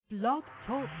Blog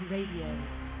Talk Radio.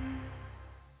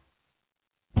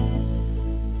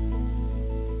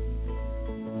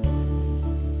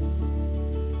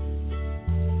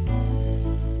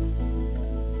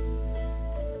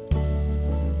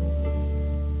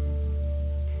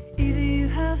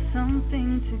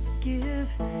 Something to give,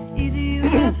 either you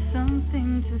have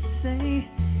something to say,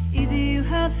 either you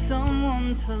have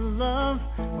someone to love,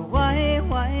 or why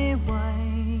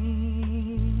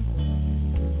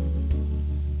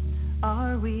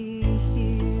are we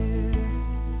here?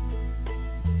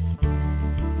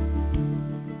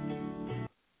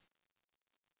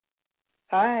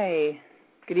 Hi,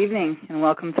 good evening, and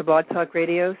welcome to Blog Talk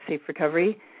Radio, Safe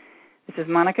Recovery. This is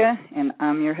Monica, and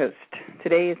I'm your host.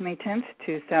 Today is May 10th,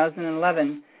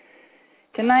 2011.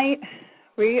 Tonight,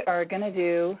 we are going to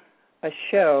do a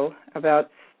show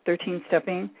about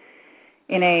 13-stepping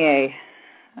in AA.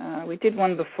 We did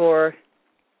one before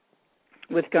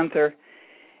with Gunther,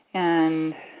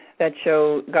 and that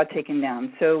show got taken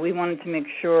down. So we wanted to make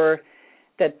sure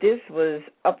that this was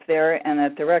up there and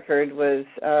that the record was,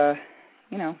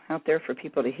 out there for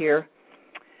people to hear.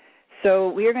 So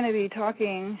we are going to be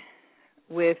talking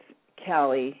with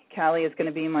Callie. Callie is going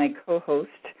to be my co-host.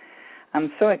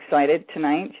 I'm so excited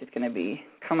tonight. She's going to be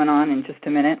coming on in just a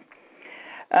minute.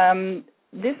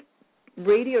 This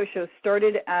radio show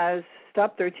started as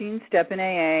Stop13step in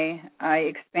AA. I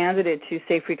expanded it to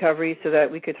Safe Recovery so that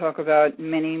we could talk about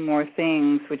many more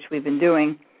things, which we've been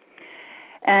doing.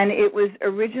 And it was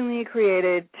originally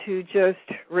created to just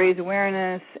raise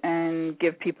awareness and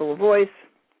give people a voice,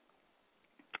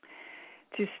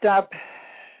 to stop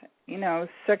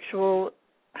sexual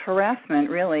harassment,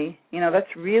 really.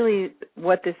 That's really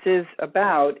what this is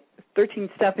about.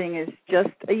 13-stepping is just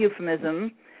a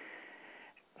euphemism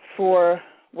for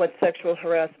what sexual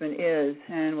harassment is.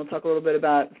 And we'll talk a little bit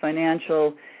about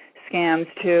financial scams,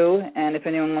 too. And if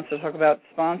anyone wants to talk about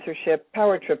sponsorship,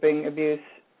 power tripping, abuse,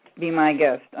 be my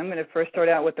guest. I'm going to first start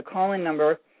out with the call-in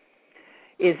number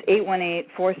is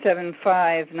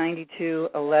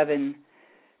 818-475-9211.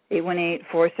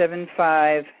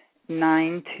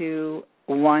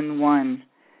 818-475-9211.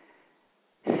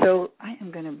 So I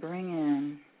am going to bring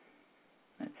in,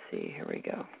 let's see, here we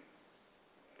go.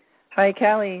 Hi,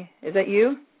 Callie. Is that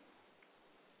you?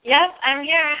 Yes, I'm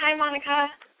here. Hi, Monica.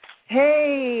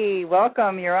 Hey,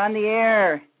 welcome. You're on the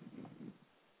air.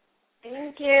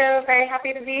 Thank you. Very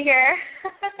happy to be here.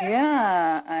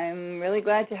 Yeah, I'm really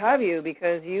glad to have you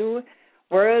because you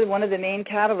were one of the main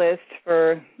catalysts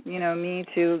for, me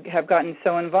to have gotten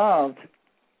so involved,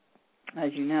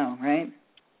 as you know, right?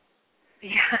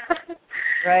 Yeah.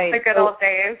 Right. The good old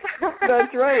days.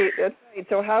 That's right.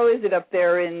 So how is it up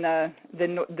there in the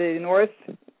north?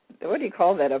 What do you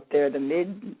call that up there? The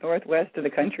mid-northwest of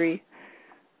the country?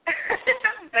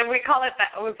 We call it the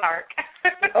Ozark.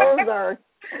 Ozark.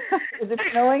 Is it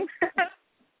snowing?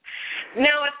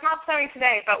 No, it's not snowing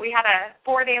today, but we had a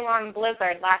 4-day-long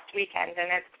blizzard last weekend,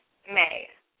 and it's May.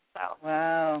 So.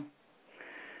 Wow.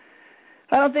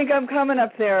 I don't think I'm coming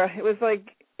up there. It was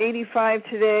like 85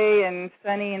 today and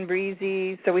sunny and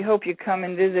breezy, so we hope you come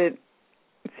and visit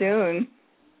soon.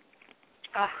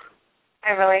 I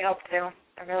really hope to.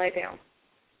 I really do.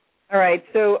 All right,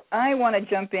 so I want to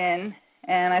jump in,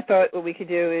 and I thought what we could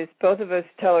do is both of us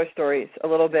tell our stories a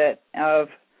little bit of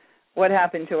what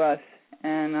happened to us,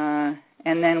 and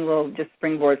then we'll just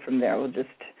springboard from there. We'll just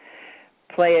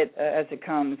play it as it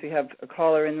comes. We have a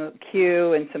caller in the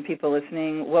queue and some people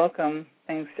listening. Welcome.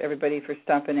 Thanks, everybody, for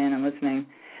stopping in and listening.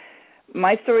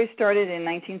 My story started in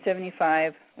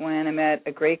 1975 when I met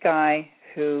a great guy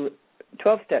who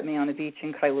 12-stepped me on the beach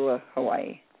in Kailua,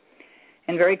 Hawaii.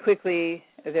 And very quickly,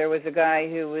 there was a guy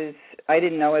who was, I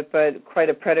didn't know it, but quite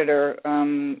a predator,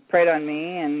 preyed on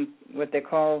me and what they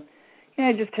call,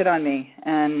 just hit on me.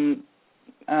 And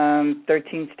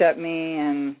 13-stepped me,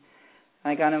 and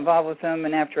I got involved with him.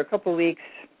 And after a couple of weeks,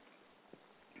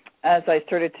 as I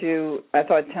started to,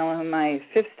 telling him my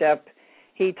fifth step,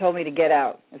 he told me to get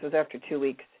out. This was after 2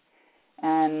 weeks.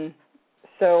 And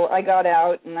so I got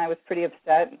out, and I was pretty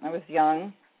upset. I was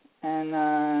young, and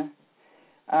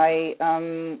I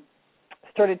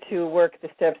started to work the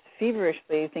steps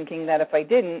feverishly, thinking that if I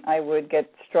didn't, I would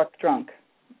get struck drunk.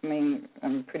 I mean,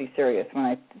 I'm pretty serious when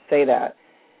I say that.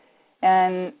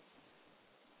 And,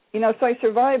 so I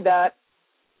survived that.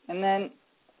 And then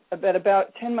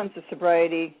about 10 months of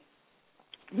sobriety,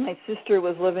 my sister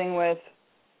was living with,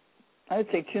 I would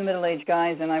say, 2 middle-aged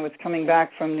guys, and I was coming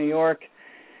back from New York.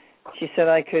 She said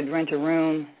I could rent a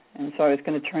room, and so I was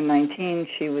going to turn 19.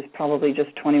 She was probably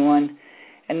just 21.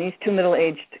 And these 2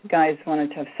 middle-aged guys wanted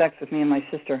to have sex with me and my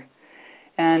sister.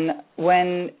 And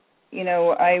when,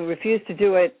 I refused to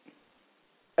do it,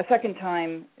 a second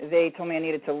time, they told me I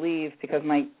needed to leave because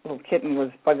my little kitten was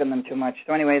bugging them too much.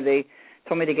 So anyway, they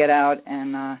told me to get out,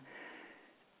 and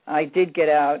I did get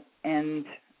out. And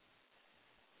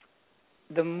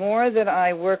the more that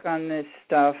I work on this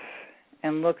stuff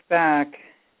and look back,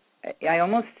 I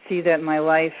almost see that my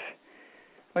life,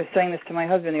 I was saying this to my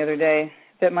husband the other day,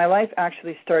 that my life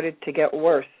actually started to get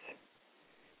worse,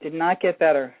 did not get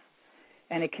better.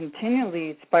 And it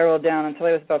continually spiraled down until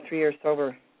I was about 3 years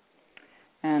sober.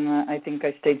 And I think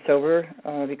I stayed sober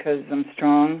because I'm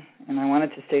strong and I wanted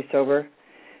to stay sober.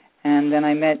 And then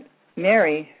I met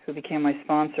Mary, who became my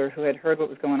sponsor, who had heard what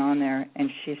was going on there, and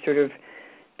she sort of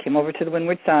came over to the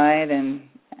Windward side and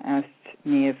asked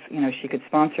me if, she could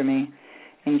sponsor me.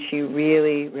 And she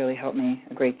really, really helped me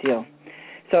a great deal.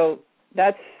 So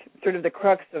that's sort of the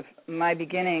crux of my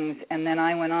beginnings. And then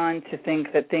I went on to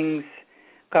think that things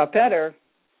got better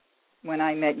when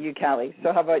I met you, Callie.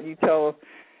 So how about you tell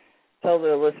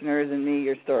the listeners and me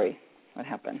your story, what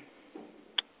happened?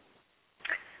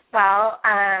 Well,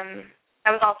 I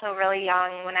was also really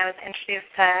young when I was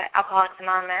introduced to Alcoholics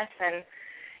Anonymous, and,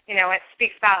 it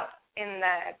speaks about, in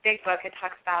the big book, it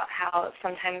talks about how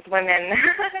sometimes women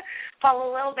fall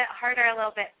a little bit harder, a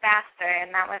little bit faster,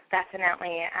 and that was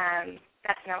definitely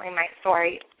my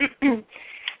story.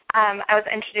 I was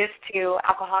introduced to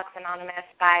Alcoholics Anonymous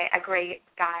by a great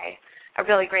guy, a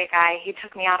really great guy. He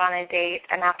took me out on a date,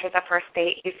 and after the first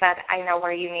date, he said, "I know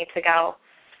where you need to go.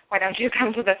 Why don't you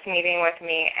come to this meeting with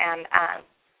me?"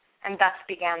 And thus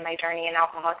began my journey in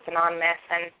Alcoholics Anonymous.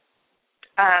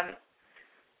 And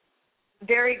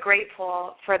very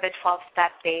grateful for the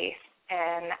 12-step base,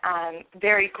 and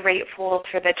very grateful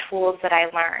for the tools that I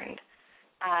learned.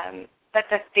 But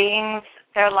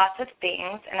there are lots of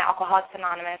things in Alcoholics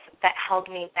Anonymous that held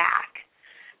me back.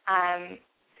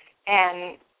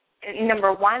 And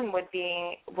number one would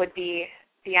be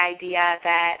the idea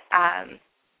that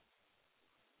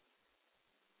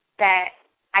that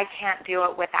I can't do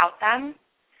it without them.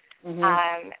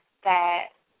 Mm-hmm. That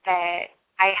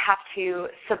I have to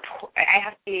support. I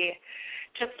have to be,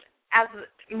 just as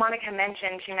Monica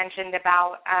mentioned. She mentioned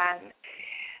about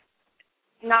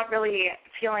not really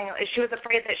feeling. She was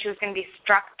afraid that she was going to be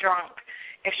struck drunk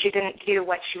if she didn't do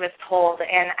what she was told,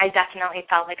 and I definitely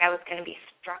felt like I was going to be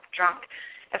struck drunk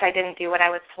if I didn't do what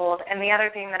I was told. And the other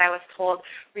thing that I was told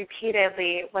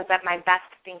repeatedly was that my best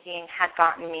thinking had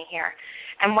gotten me here.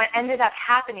 And what ended up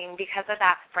happening because of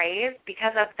that phrase,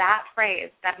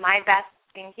 that my best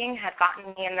thinking had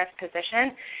gotten me in this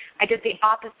position, I did the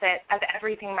opposite of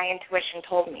everything my intuition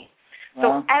told me. Wow. So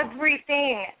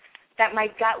everything that my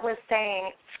gut was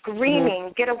saying,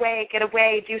 screaming, get away,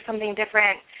 do something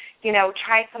different,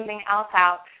 try something else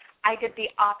out, I did the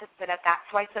opposite of that.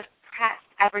 So I suppressed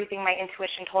everything my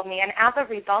intuition told me. And as a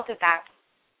result of that,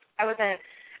 I was an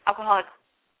alcoholic,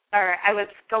 or I was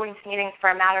going to meetings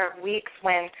for a matter of weeks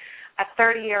when a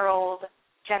 30-year-old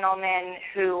gentleman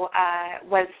who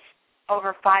was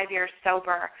over 5 years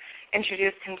sober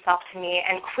introduced himself to me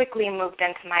and quickly moved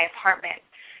into my apartment.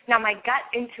 Now, my gut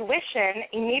intuition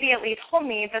immediately told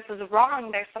me this is wrong.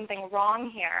 There's something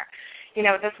wrong here.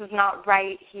 This is not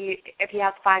right. If he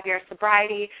has 5 years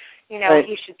sobriety, right,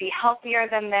 he should be healthier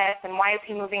than this. And why is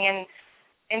he moving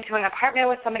into an apartment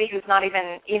with somebody who's not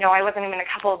even, I wasn't even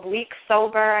a couple of weeks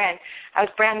sober, and I was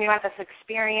brand new at this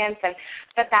experience. And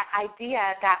that idea,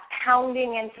 that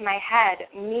pounding into my head,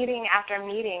 meeting after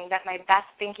meeting, that my best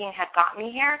thinking had got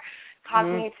me here, caused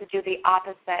me to do the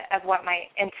opposite of what my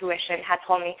intuition had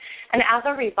told me. And as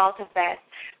a result of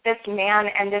this man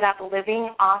ended up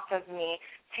living off of me,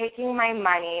 taking my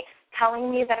money, telling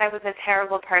me that I was a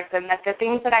terrible person, that the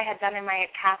things that I had done in my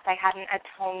past I hadn't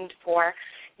atoned for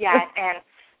yet, and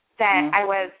that I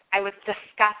was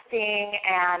disgusting,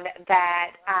 and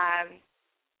that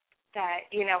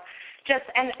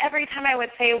and every time I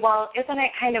would say, well, isn't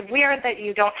it kind of weird that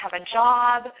you don't have a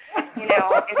job?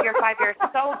 If you're 5 years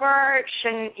sober,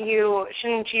 shouldn't you,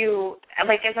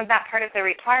 isn't that part of the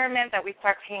requirement that we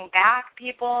start paying back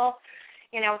people?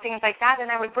 Things like that. And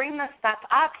I would bring this stuff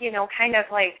up, kind of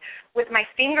like with my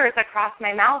fingers across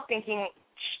my mouth thinking,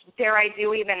 dare I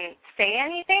even say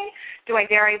anything? Do I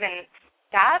dare even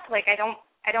step? I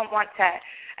don't want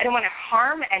to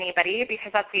harm anybody,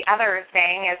 because that's the other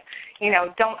saying is,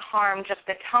 don't harm, just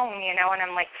the tone, and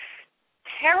I'm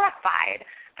terrified.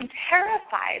 I'm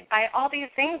terrified by all these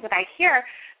things that I hear,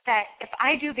 that if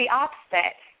I do the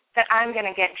opposite, that I'm going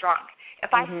to get drunk.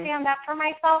 If I stand up for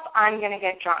myself, I'm going to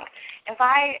get drunk. If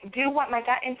I do what my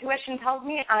gut intuition tells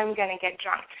me, I'm going to get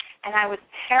drunk. And I was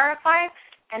terrified,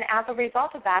 and as a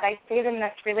result of that, I stayed in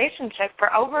this relationship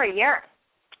for over a year.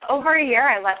 over a year,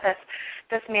 I let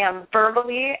this man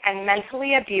verbally and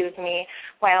mentally abuse me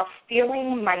while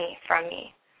stealing money from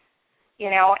me,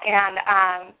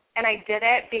 and I did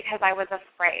it because I was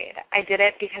afraid. I did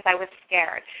it because I was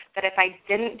scared that if I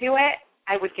didn't do it,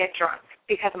 I would get drunk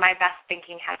because my best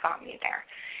thinking had got me there,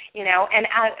 and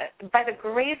by the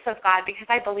grace of God, because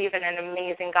I believe in an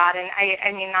amazing God, and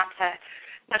I mean, not to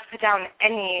put down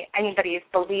anybody's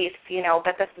beliefs,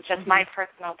 but this is just my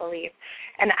personal belief,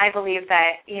 and I believe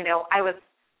that,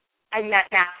 I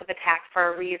met massive attack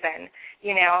for a reason,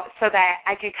 so that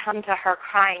I could come to her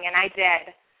crying, and I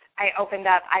did. I opened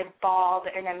up, I bawled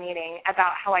in a meeting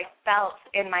about how I felt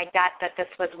in my gut that this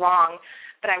was wrong,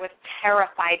 but I was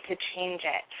terrified to change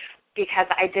it because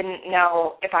I didn't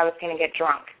know if I was going to get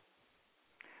drunk.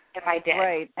 If I did,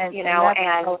 right? And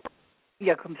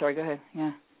yeah, I'm sorry. Go ahead.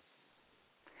 Yeah.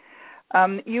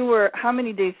 You were how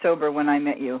many days sober when I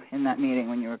met you in that meeting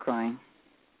when you were crying?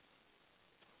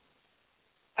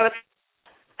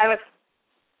 I was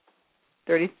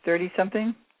 30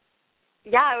 something.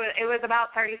 Yeah, it was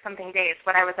about 30-something days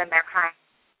when I was in there crying,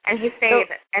 and he stayed,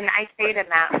 and I stayed in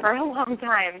that for a long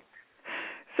time.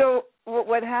 So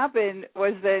what happened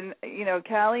was then,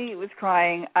 Callie was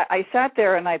crying. I sat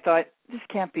there and I thought, this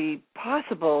can't be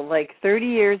possible. Like 30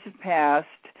 years have passed.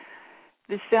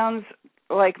 This sounds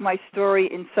like my story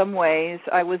in some ways.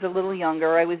 I was a little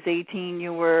younger. I was 18.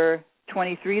 You were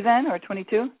 23 then, or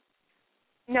 22?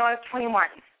 No, I was 21.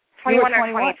 21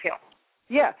 or 22.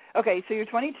 Yeah. Okay, so you're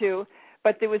 22.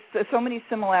 But there was so many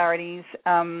similarities,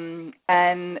 and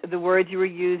the words you were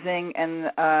using, and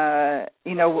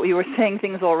you were saying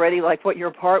things already like what your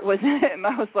part was in it, and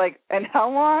I was like, and how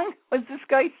long was this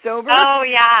guy sober? Oh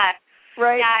yeah,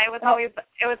 right. Yeah, it was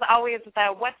always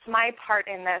the what's my part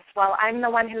in this? Well, I'm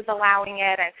the one who's allowing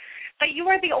it, but you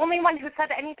were the only one who said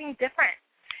anything different.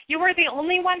 You were the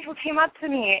only one who came up to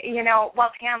me,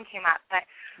 well, Pam came up, but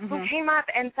who came up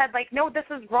and said like, no, this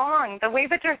is wrong. The way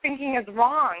that you're thinking is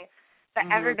wrong. But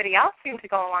everybody else seemed to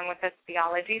go along with this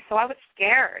theology, so I was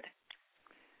scared.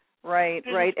 Right.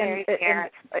 And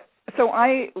so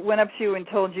I went up to you and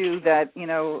told you that,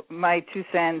 my 2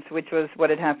 cents, which was what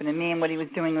had happened to me and what he was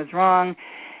doing was wrong.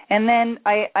 And then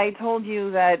I told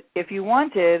you that if you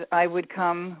wanted, I would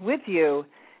come with you,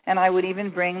 and I would even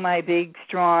bring my big,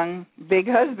 strong, big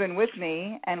husband with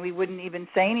me, and we wouldn't even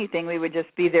say anything. We would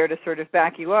just be there to sort of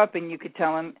back you up, and you could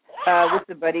tell him,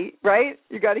 listen, buddy, right?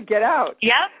 You got to get out.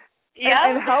 Yep. Yeah.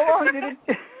 And how long did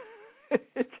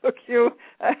it took you,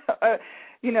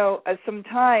 some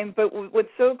time. But what's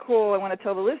so cool, I want to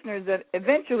tell the listeners that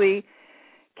eventually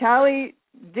Callie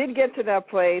did get to that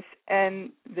place,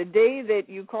 and the day that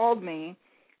you called me,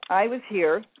 I was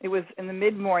here. It was in the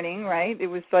mid-morning, right? It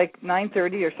was like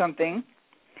 9:30 or something.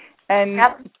 And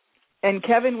and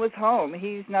Kevin was home.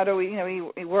 He's not always,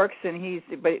 he works but he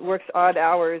works odd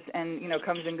hours and,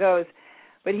 comes and goes.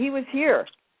 But he was here.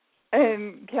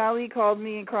 And Callie called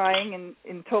me crying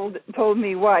and told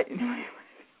me what?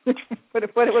 what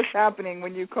was happening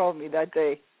when you called me that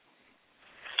day?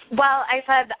 Well, I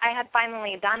said I had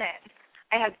finally done it.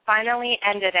 I had finally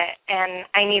ended it, and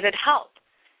I needed help.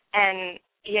 And,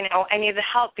 I needed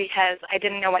help because I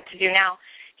didn't know what to do now.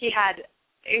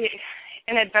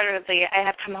 Inadvertently, I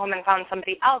had come home and found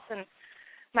somebody else in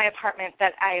my apartment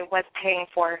that I was paying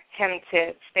for him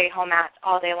to stay home at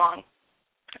all day long.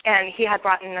 And he had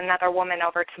brought in another woman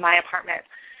over to my apartment.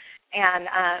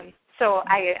 And so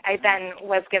I then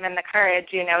was given the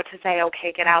courage, to say,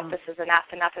 okay, get out, this is enough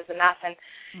is enough. And,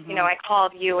 I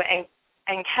called you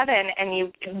and Kevin, and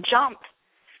you jumped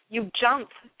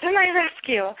to my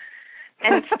rescue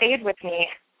and stayed with me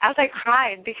as I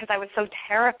cried because I was so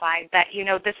terrified that,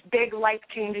 this big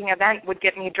life-changing event would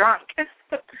get me drunk.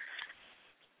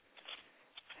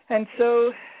 And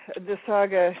so the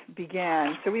saga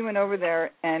began. So we went over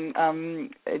there, and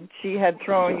you had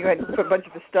put a bunch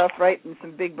of the stuff, right, in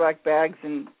some big black bags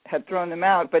and had thrown them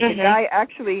out. But the guy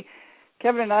actually,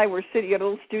 Kevin and I were sitting at a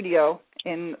little studio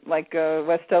in,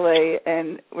 West L.A.,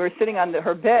 and we're sitting on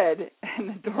her bed, and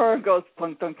the door goes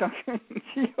plunk, plunk, plunk, and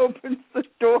she opens the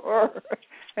door,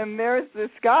 and there's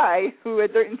this guy who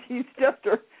he's just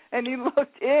her, and he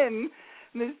looked in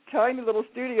this tiny little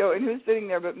studio, and who's sitting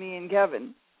there but me and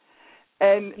Kevin?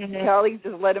 And Callie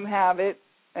just let him have it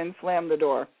and slammed the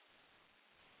door.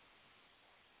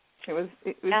 It was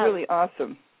really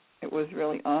awesome. It was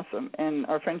really awesome. And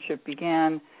our friendship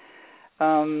began,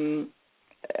 from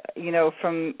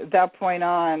that point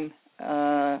on.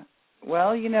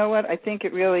 Well, you know what? I think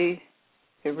it really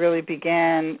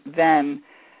began then.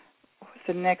 What was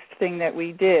the next thing that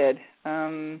we did?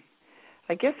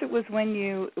 I guess it was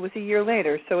it was a year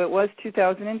later. So it was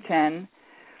 2010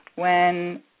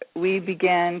 when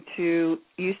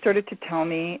you started to tell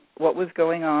me what was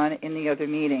going on in the other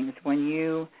meetings. When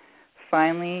you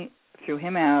finally threw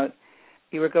him out,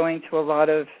 you were going to a lot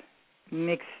of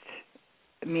mixed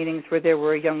meetings where there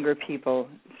were younger people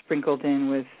sprinkled in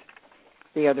with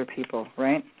the other people,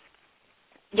 right?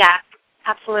 Yeah,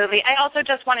 absolutely. I also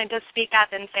just wanted to speak up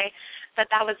and say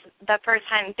that was the first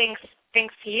time,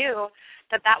 thanks to you,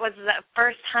 that was the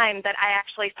first time that I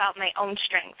actually felt my own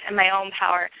strength and my own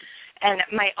power and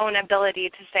my own ability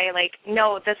to say, like,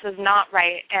 no, this is not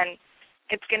right, and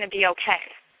it's going to be okay.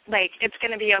 Like, it's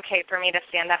going to be okay for me to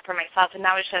stand up for myself. And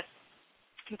that was just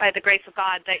by the grace of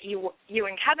God that you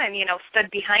and Kevin,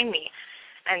 stood behind me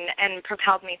and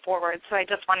propelled me forward. So I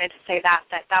just wanted to say that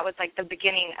was like the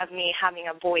beginning of me having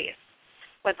a voice,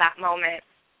 was that moment.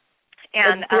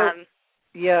 And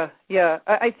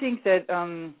I think that,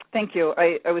 thank you.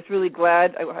 I was really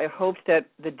glad. I hoped that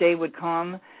the day would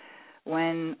come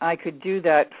when I could do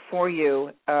that for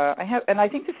you. And I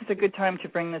think this is a good time to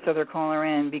bring this other caller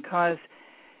in, because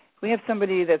we have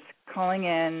somebody that's calling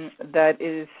in that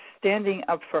is standing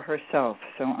up for herself.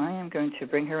 So I am going to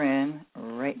bring her in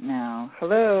right now.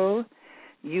 Hello.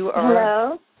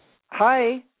 Hello.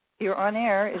 Hi. You're on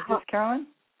air. Is this Carolyn?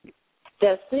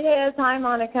 Yes, it is. Hi,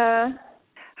 Monica.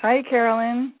 Hi,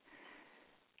 Carolyn.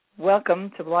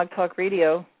 Welcome to Blog Talk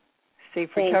Radio. Safe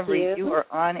Recovery. Thank you. You are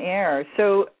on air.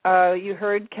 So you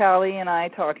heard Callie and I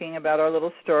talking about our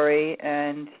little story,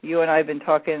 and you and I have been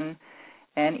talking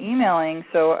and emailing.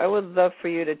 So I would love for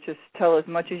you to just tell as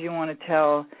much as you want to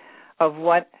tell of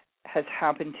what has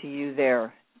happened to you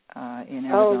there in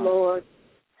Arizona. Oh, Lord.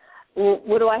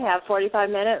 What do I have, 45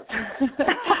 minutes?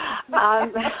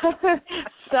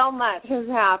 So much has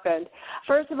happened.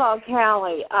 First of all,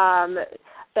 Callie,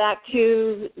 back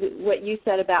to what you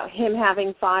said about him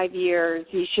having 5 years,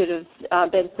 he should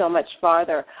have been so much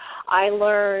farther. I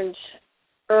learned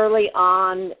early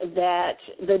on that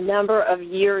the number of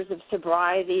years of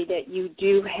sobriety that you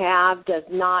do have does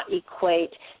not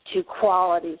equate to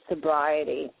quality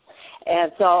sobriety.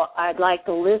 And so I'd like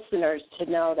the listeners to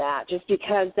know that. Just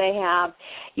because they have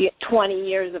 20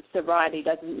 years of sobriety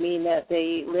doesn't mean that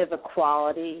they live a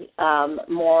quality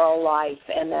moral life,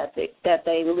 and that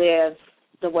they live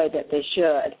the way that they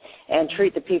should and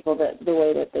treat the people the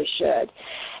way that they should.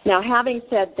 Now, having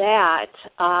said that,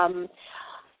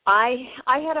 I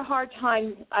had a hard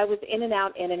time. I was in and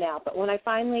out, but when I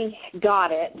finally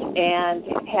got it and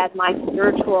had my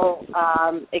spiritual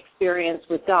experience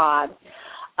with God,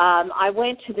 I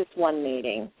went to this one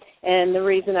meeting. And the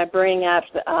reason I bring up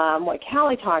what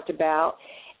Callie talked about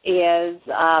is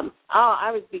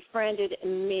I was befriended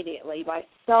immediately by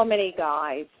so many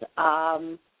guys.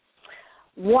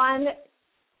 One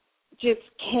just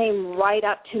came right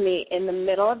up to me in the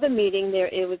middle of the meeting.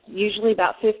 It was usually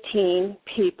about 15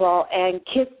 people, and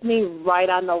kissed me right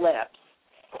on the lips.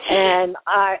 And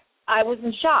I was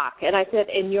in shock. And I said,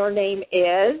 "And your name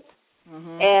is?"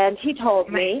 Mm-hmm. And he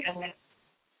told me. Goodness.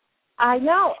 I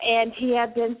know. And he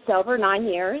had been sober 9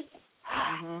 years.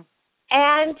 Mm-hmm.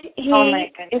 And he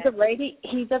is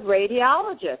he's a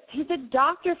radiologist. He's a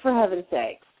doctor, for heaven's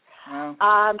sakes. Wow.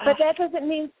 But that doesn't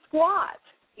mean squat.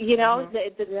 You know,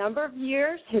 mm-hmm. the number of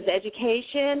years, his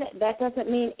education, that doesn't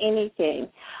mean anything.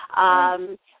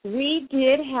 We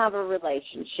did have a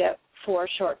relationship for a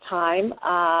short time.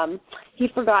 He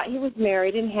forgot he was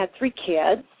married and had 3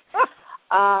 kids.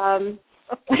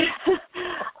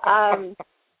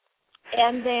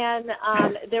 And then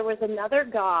there was another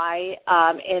guy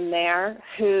in there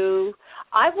who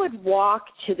I would walk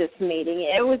to this meeting.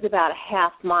 It was about a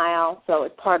half mile, so it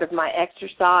was part of my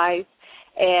exercise.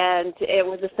 And it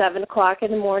was a 7 o'clock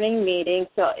in the morning meeting,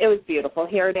 so it was beautiful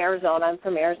here in Arizona. I'm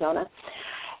from Arizona.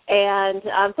 And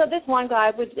so this one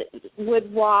guy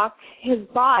would walk his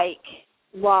bike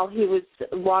while he was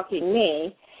walking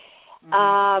me.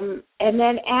 Mm-hmm. And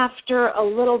then after a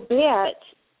little bit,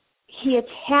 he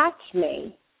attacked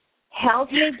me,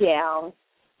 held me down.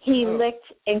 He licked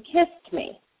and kissed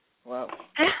me. Wow.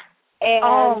 And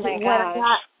oh, my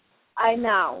gosh. I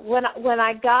know. When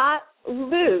I got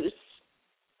loose,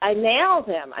 I nailed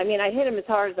him. I mean, I hit him as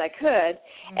hard as I could,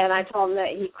 mm-hmm. and I told him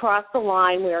that he crossed the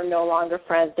line. We are no longer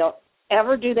friends. Don't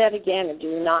ever do that again, and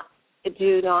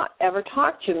do not ever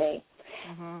talk to me.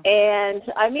 Mm-hmm. And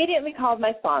I immediately called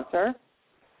my sponsor,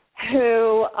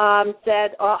 who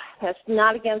said, "Oh, that's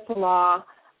not against the law.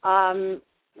 Don't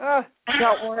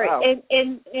worry." Wow.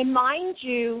 And mind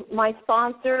you, my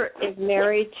sponsor is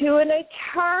married to an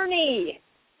attorney.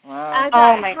 Wow.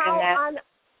 Thought, oh my goodness! On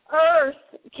earth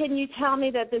can you tell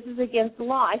me that this is against the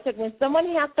law? I said, when someone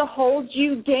has to hold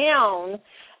you down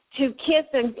to kiss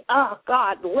and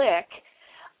lick,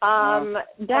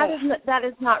 That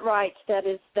is not right. That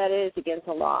is against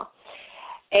the law.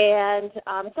 And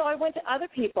so I went to other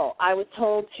people. I was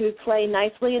told to play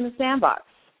nicely in the sandbox.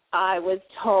 I was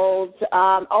told,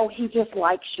 he just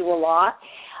likes you a lot.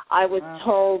 I was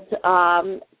told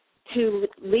to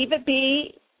leave it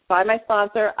be by my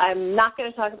sponsor. I'm not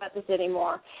going to talk about this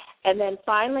anymore. And then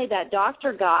finally that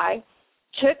doctor guy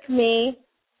took me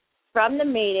from the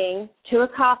meeting to a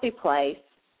coffee place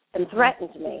and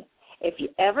threatened me. If you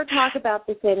ever talk about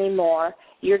this anymore,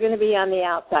 you're going to be on the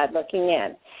outside looking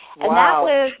in. And that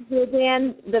was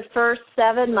within the first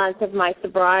 7 months of my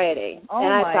sobriety. Oh,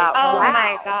 and I thought, wow.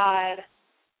 My God.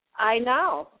 I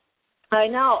know.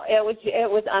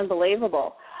 It was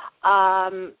unbelievable.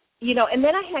 And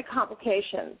then I had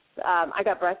complications. I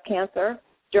got breast cancer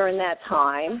during that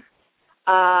time.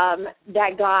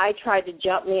 That guy tried to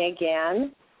jump me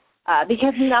again.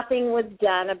 Because nothing was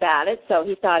done about it, so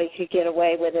he thought he could get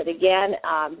away with it again.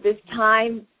 This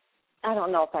time, I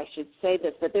don't know if I should say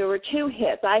this, but there were 2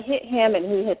 hits. I hit him, and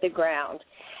he hit the ground.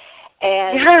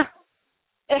 And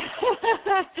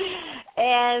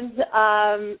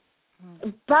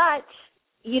but,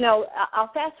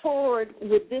 I'll fast forward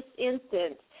with this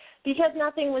instance. Because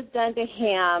nothing was done to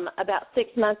him, about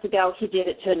 6 months ago, he did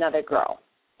it to another girl.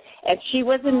 And she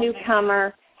was a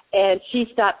newcomer. And she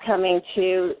stopped coming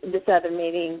to this other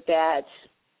meeting that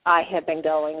I had been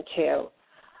going to.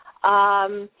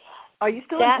 Are you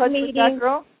still in touch with that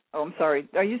girl? Oh, I'm sorry.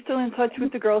 Are you still in touch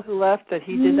with the girl who left that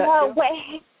he did that to? No,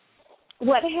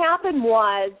 what happened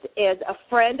is a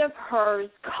friend of hers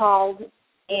called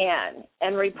in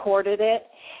and reported it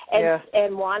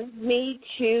and wanted me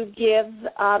to give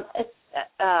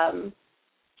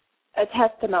a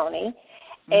testimony.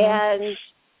 Mm-hmm. And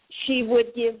she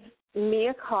would give me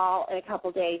a call in a couple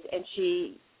of days, and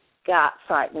she got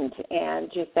frightened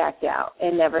and just backed out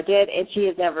and never did, and she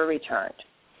has never returned.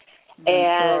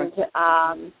 And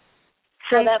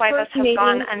so that why first this has meeting,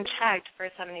 gone unchecked for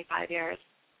 75 years.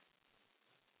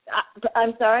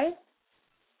 I'm sorry?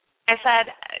 I said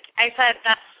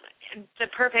that's the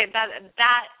perfect,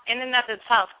 that in and of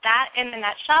itself, that in a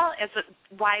nutshell is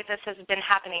why this has been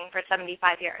happening for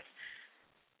 75 years.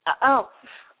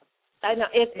 I know.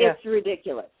 It's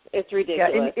ridiculous. It's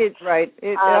ridiculous. Yeah, it's right.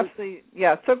 It actually,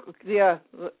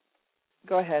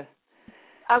 go ahead.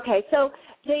 Okay, so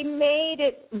they made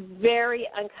it very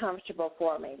uncomfortable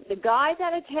for me. The guy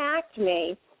that attacked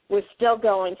me was still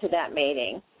going to that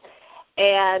meeting,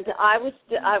 and I was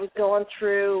going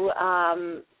through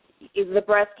the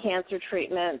breast cancer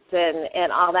treatments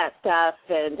and all that stuff,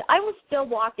 and I was still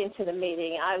walking to the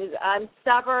meeting. I'm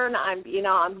stubborn. I'm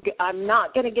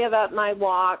not going to give up my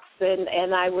walks,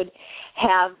 and I would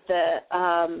have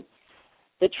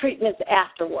the treatments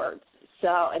afterwards.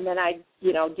 So, and then I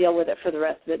deal with it for the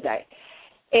rest of the day.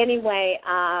 Anyway,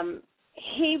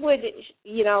 he would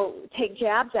take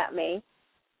jabs at me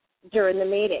during the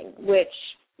meeting, which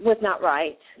was not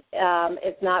right.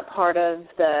 It's not part of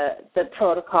the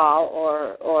protocol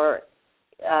or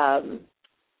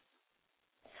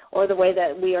the way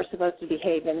that we are supposed to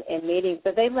behave in meetings,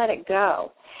 but they let it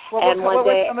go. Well, and what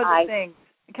were some of the things?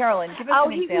 Carolyn, give us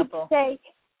an example. He would say,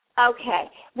 okay,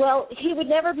 well, he would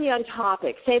never be on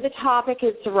topic. Say the topic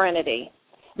is serenity.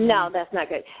 No, that's not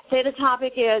good. Say the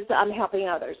topic is helping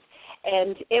others.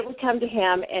 And it would come to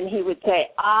him, and he would say,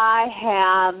 I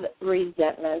have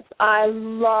resentments. I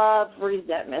love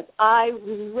resentments. I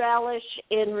relish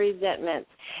in resentments.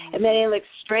 And then he looked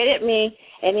straight at me,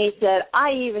 and he said,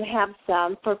 I even have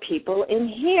some for people in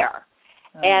here.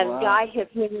 Guy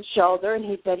hit me in the shoulder, and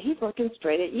he said, he's looking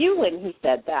straight at you when he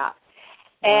said that.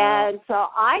 And so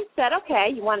I said, okay,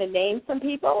 you want to name some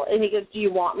people? And he goes, do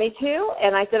you want me to?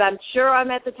 And I said, I'm sure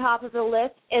I'm at the top of the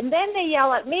list. And then they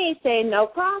yell at me saying, no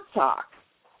crosstalk.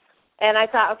 And I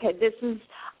thought, okay, this is,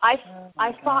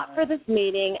 I fought for this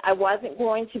meeting. I wasn't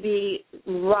going to be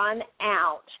run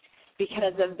out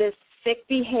because of this sick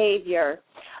behavior,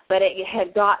 but it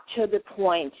had got to the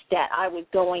point that I was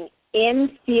going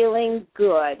in feeling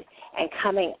good and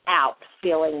coming out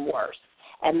feeling worse.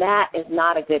 And that is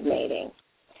not a good meeting.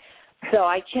 So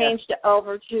I changed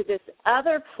over to this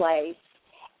other place,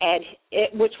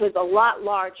 which was a lot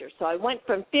larger. So I went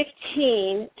from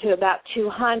 15 to about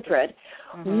 200,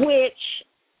 which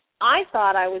I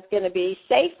thought I was going to be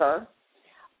safer,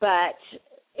 but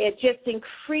it just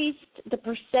increased the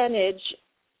percentage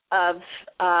of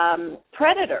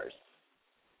predators.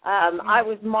 I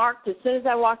was marked as soon as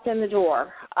I walked in the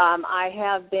door.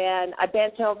 I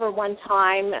bent over one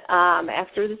time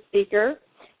after the speaker.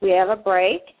 We have a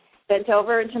break. Bent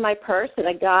over into my purse, and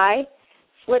a guy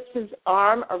slips his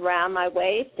arm around my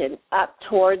waist and up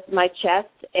towards my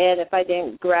chest, and if I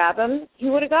didn't grab him, he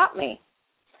would have got me.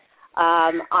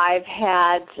 I've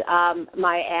had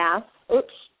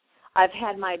I've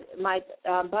had my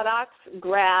buttocks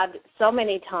grabbed so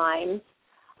many times.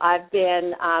 I've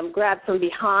been grabbed from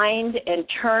behind and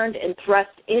turned and thrust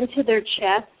into their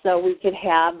chest so we could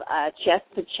have a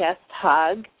chest-to-chest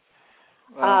hug.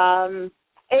 Wow.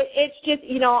 It's just,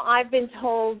 I've been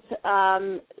told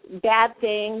bad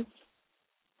things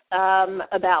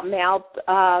about male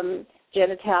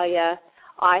genitalia.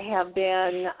 I have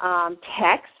been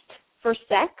texted for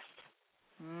sex.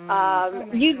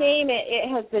 You name it, it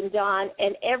has been done,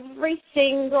 and every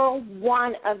single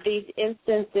one of these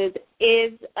instances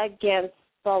is against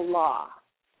the law.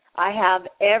 I have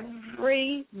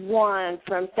every one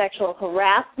from sexual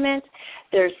harassment,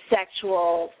 there's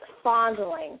sexual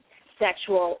fondling,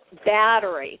 sexual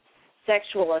battery,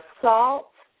 sexual assault,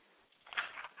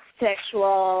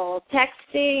 sexual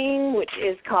texting, which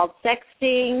is called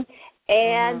sexting,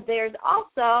 and there's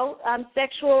also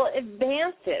sexual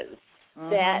advances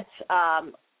that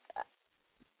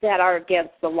are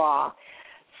against the law.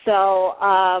 So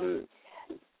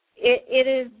it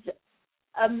is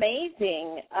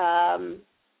amazing.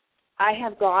 I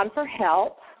have gone for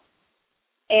help,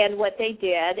 and what they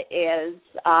did is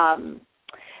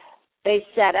they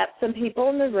set up some people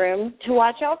in the room to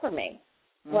watch over me.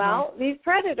 Well, these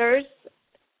predators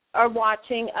are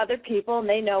watching other people, and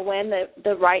they know when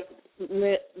the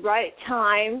right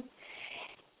time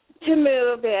to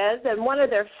move is, and one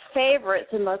of their favorites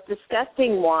and most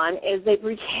disgusting one is they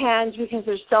pretend, because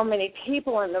there's so many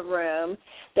people in the room,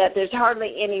 that there's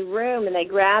hardly any room, and they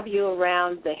grab you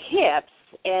around the hips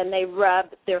and they rub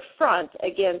their front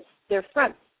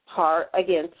part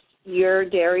against your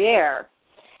derriere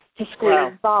to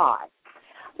squeeze by.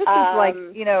 This is like,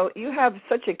 you have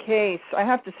such a case. I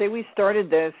have to say, we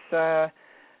started this.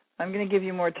 I'm going to give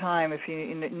you more time if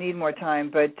you need more time,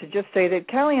 but to just say that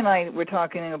Callie and I were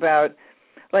talking about,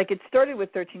 it started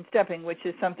with 13-stepping, which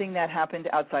is something that happened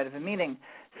outside of a meeting.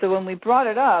 So when we brought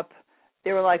it up,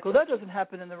 they were like, well, that doesn't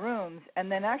happen in the rooms.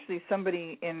 And then actually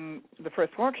somebody in the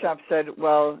first workshop said,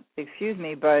 well, excuse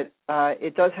me, but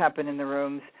it does happen in the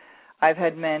rooms. I've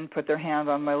had men put their hand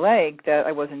on my leg that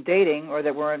I wasn't dating or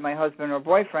that weren't my husband or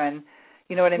boyfriend.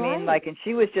 You know what I mean? And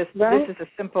she was just, this is a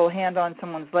simple hand on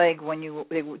someone's leg when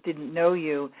they didn't know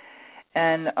you.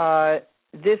 And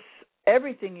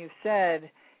everything you said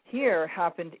here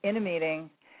happened in a meeting,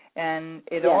 and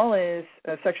it all is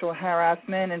sexual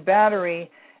harassment and battery,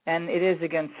 and it is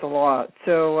against the law.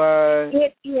 So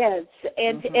it is.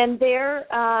 And their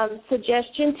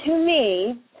suggestion to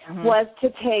me was to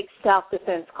take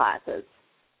self-defense classes.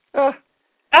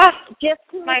 Just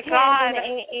to attend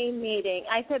an AA meeting.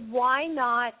 I said, why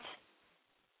not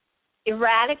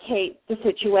eradicate the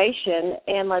situation,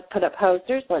 and let's put up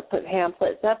posters, let's put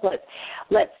pamphlets up,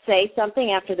 let's say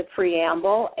something after the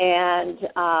preamble, and,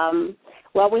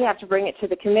 we have to bring it to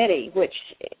the committee, which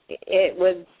it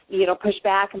was, pushed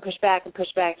back and pushed back and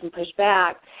pushed back and pushed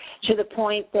back to the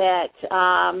point that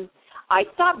I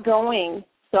stopped going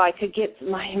so I could get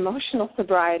my emotional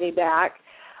sobriety back.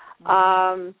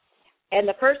 And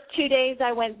the first 2 days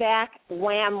I went back,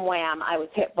 wham, wham, I was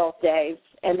hit both days,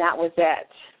 and that was it.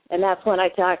 And that's when I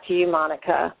talked to you,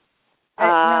 Monica.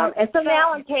 And so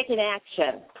now I'm taking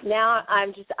action. Now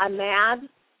I'm mad.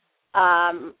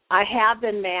 I have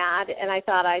been mad, and I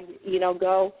thought I'd,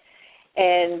 go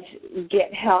and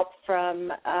get help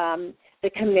from the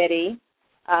committee.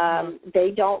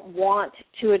 They don't want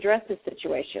to address the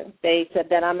situation. They said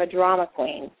that I'm a drama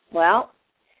queen. Well,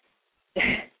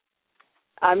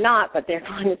 I'm not, but they're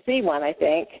going to see one, I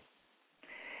think.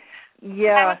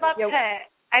 Yeah. I would love to,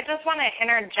 I just want to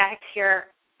interject here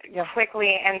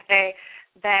quickly and say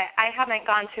that I haven't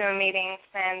gone to a meeting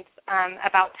since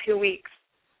about 2 weeks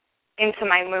into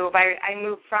my move. I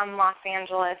moved from Los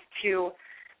Angeles to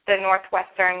the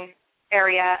northwestern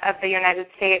area of the United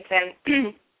States,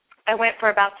 and I went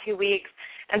for about 2 weeks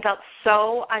and felt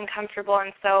so uncomfortable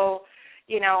and so,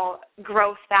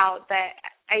 grossed out that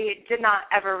I did not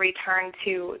ever return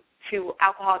to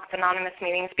Alcoholics Anonymous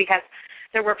meetings, because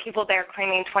there were people there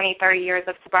claiming 20, 30 years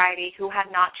of sobriety who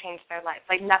had not changed their lives.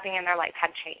 Nothing in their life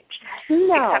had changed,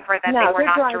 except for that they were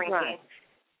not drinking.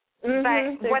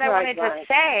 But what I wanted to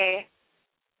say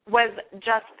was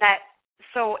just that,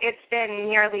 so it's been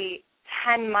nearly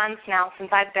 10 months now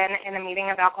since I've been in a meeting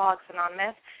of Alcoholics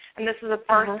Anonymous, and this is the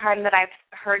first time that I've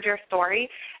heard your story,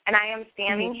 and I am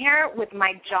standing here with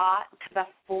my jaw to the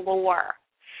floor,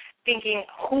 thinking,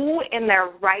 who in their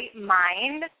right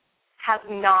mind has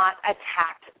not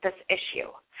attacked this issue?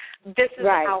 This is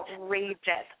right.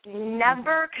 outrageous.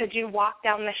 Never could you walk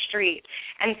down the street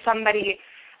and somebody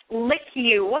lick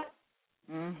you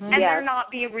and there not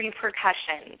be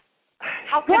repercussions.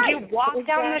 How could you walk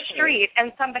down the street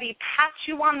and somebody pat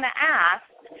you on the ass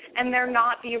and there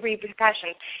not be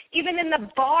repercussions? Even in the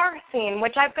bar scene,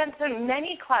 which I've been to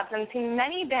many clubs and seen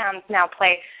many bands now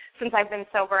play since I've been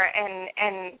sober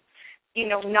and you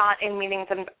know, not in meetings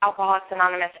of Alcoholics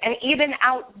Anonymous. And even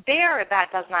out there, that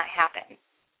does not happen,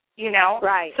 you know?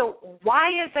 Right. So why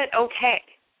is it okay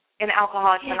in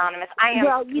Alcoholics Anonymous?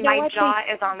 My jaw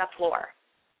is on the floor.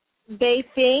 They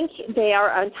think they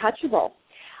are untouchable.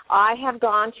 I have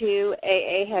gone to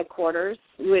AA headquarters,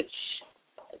 which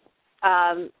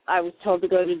I was told to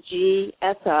go to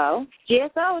GSO.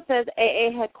 GSO says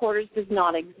AA headquarters does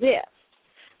not exist.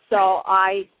 So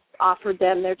I offered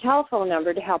them their telephone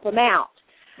number to help them out.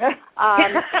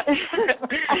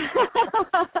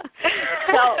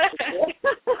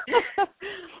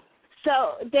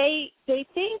 So they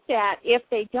think that if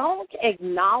they don't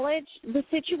acknowledge the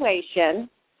situation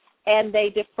and they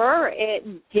defer it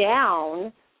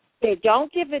down, they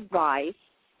don't give advice,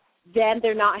 then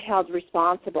they're not held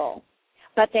responsible.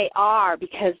 But they are,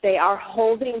 because they are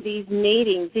holding these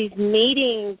meetings. These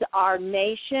meetings are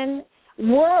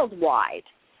worldwide.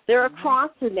 They're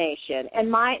across the nation, and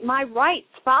my rights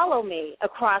follow me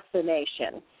across the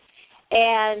nation.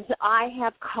 And I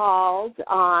have called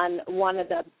on one of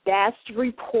the best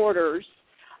reporters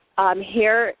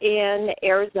here in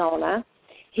Arizona.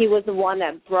 He was the one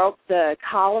that broke the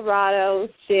Colorado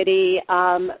City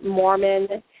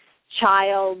Mormon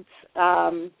child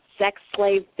sex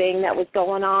slave thing that was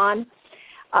going on.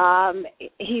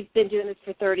 He's been doing this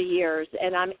for 30 years,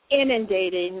 and I'm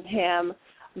inundating him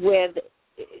with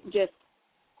just,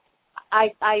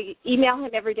 I email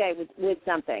him every day with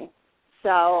something.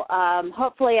 So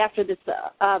hopefully after this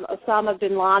Osama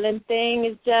bin Laden thing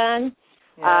is done,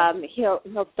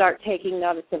 he'll start taking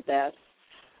notice of this.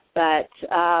 But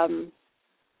the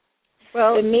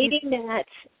meeting that...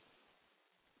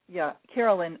 Yeah,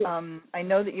 Carolyn, I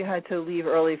know that you had to leave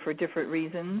early for different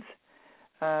reasons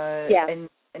and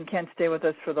can't stay with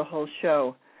us for the whole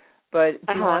show. But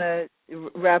do you want to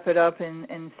wrap it up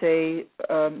and say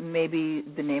maybe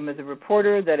the name of the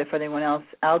reporter, that if anyone else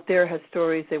out there has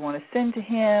stories they want to send to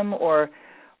him, or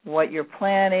what your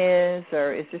plan is,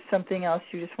 or is there something else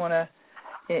you just want to,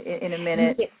 in a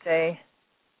minute, say?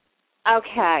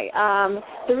 Okay.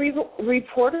 The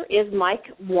reporter is Mike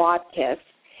Watkiss.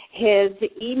 His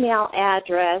email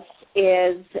address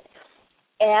is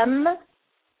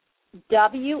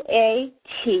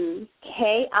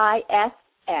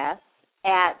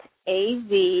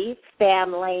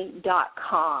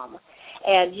mwatkiss@azfamily.com.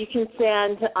 And you can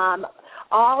send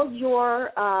all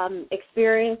your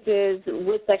experiences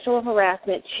with sexual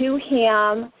harassment to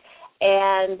him,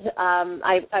 and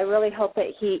I really hope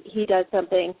that he does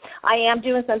something. I am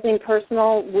doing something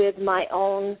personal with my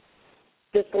own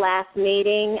this last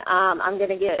meeting. I'm going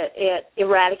to get it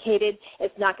eradicated.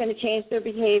 It's not going to change their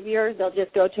behavior. They'll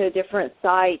just go to a different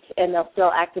site, and they'll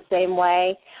still act the same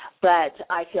way, but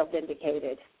I feel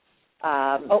vindicated.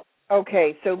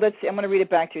 Okay, so I'm going to read it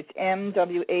back to you. It's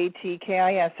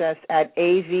MWATKISS @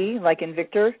 AV, like in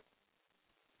Victor?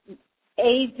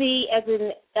 AZ as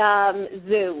in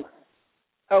zoo.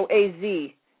 Oh,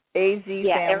 AZ. AZ Family?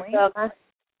 Arizona.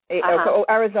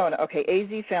 Arizona. Okay,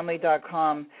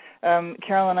 azfamily.com.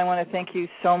 Carolyn, I want to thank you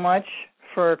so much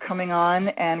for coming on,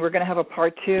 and we're going to have a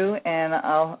part 2, and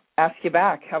I'll ask you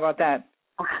back. How about that?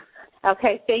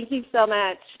 Okay, thank you so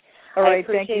much. All right,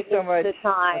 thank you so much. The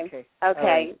time. Okay.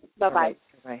 Right. Bye-bye.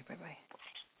 Bye.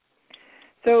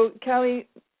 So, Callie,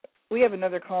 we have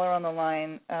another caller on the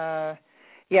line.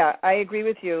 Yeah, I agree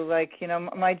with you. Like,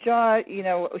 my jaw,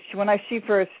 when she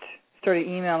first started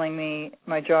emailing me,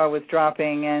 my jaw was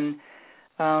dropping, and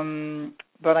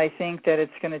but I think that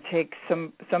it's going to take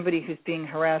somebody who's being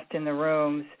harassed in the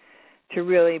rooms to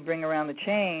really bring around the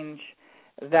change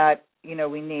that,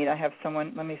 we need. I have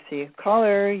someone, let me see.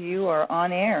 Caller, you are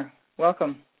on air.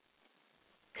 Welcome.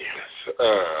 Yes.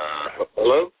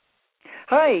 Hello?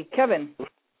 Hi, Kevin.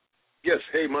 Yes.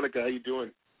 Hey, Monica, how you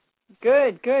doing?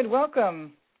 Good.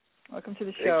 Welcome. Welcome to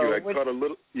the show. Thank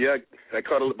you. I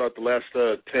caught about the last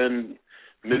 10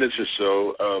 minutes or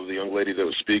so of the young lady that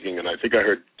was speaking, and I think I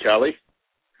heard Callie.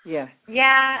 Yeah.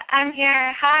 Yeah, I'm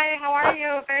here. Hi, how are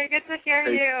you? Very good to hear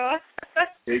you.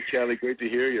 Hey, Callie, great to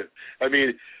hear you. I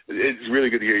mean, it's really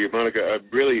good to hear you, Monica. I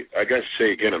got to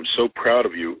say again, I'm so proud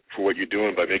of you for what you're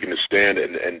doing by making a stand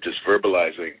and just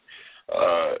verbalizing,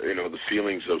 the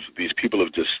feelings of these people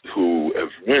who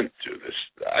have went through this.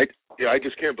 I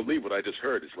just can't believe what I just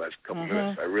heard this last couple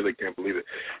minutes. I really can't believe it,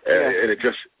 Yeah. and it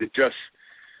just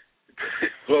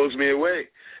blows me away.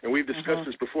 And we've discussed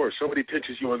this before. If somebody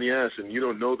pinches you on the ass and you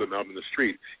don't know them out in the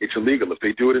street, it's illegal. If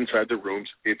they do it inside the rooms,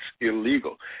 it's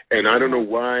illegal. And I don't know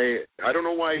why. I don't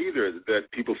know why either that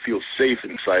people feel safe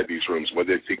inside these rooms,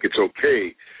 whether they think it's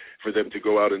okay for them to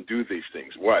go out and do these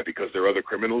things. Why? Because there are other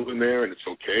criminals in there and it's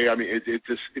okay? I mean,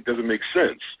 it doesn't make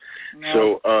sense.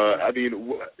 No. So, I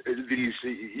mean,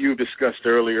 you discussed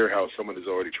earlier how someone has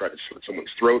already tried to slit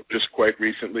someone's throat just quite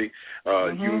recently.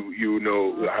 You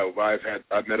know how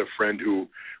I've met a friend who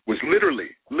was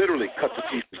literally cut to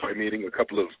pieces by meeting a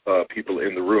couple of people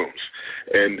in the rooms.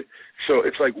 And so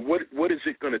it's like, what is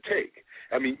it going to take?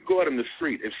 I mean, you go out in the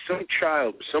street, if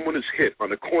someone is hit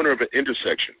on the corner of an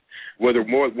intersection, whether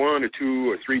more 1 or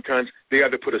 2 or 3 times, they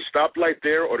either put a stoplight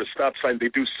there or the stop sign, they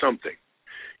do something.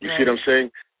 You see what I'm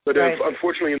saying? But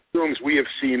unfortunately in the rooms we have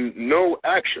seen no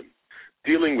action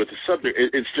dealing with the subject.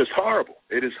 It's just horrible.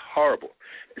 It is horrible.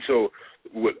 So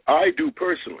what I do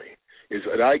personally is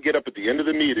that I get up at the end of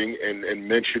the meeting and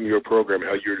mention your program,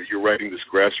 how you're writing this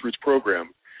grassroots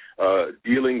program,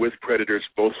 dealing with predators,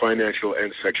 both financial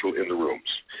and sexual, in the rooms,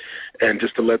 and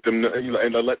just to let them know,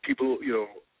 and I let people,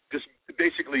 just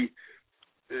basically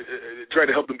try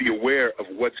to help them be aware of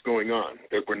what's going on,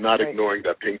 that we're not ignoring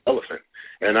that pink elephant.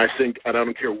 And I think, and I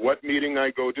don't care what meeting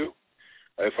I go to,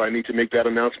 if I need to make that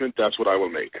announcement, that's what I will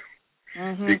make,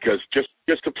 because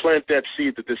just to plant that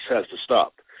seed that this has to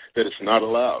stop, that it's not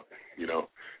allowed,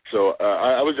 So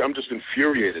I'm just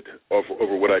infuriated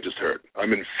over what I just heard.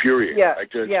 I'm infuriated.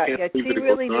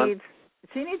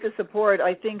 She needs the support.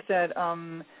 I think that,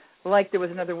 like there was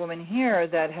another woman here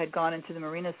that had gone into the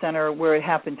Marina Center where it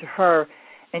happened to her,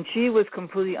 and she was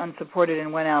completely unsupported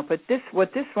and went out. But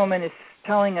what this woman is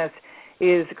telling us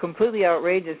is completely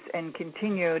outrageous and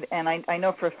continued. And I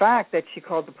know for a fact that she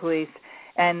called the police,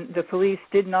 and the police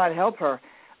did not help her.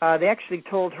 They actually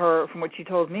told her, from what she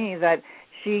told me, that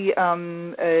she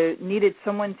needed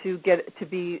someone to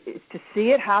see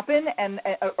it happen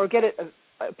or get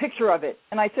a picture of it.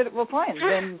 And I said, well, fine,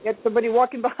 then get somebody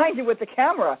walking behind you with the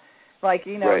camera, get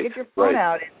your phone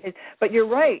out. But you're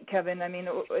right, Kevin. I mean,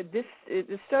 this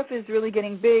stuff is really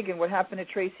getting big. And what happened to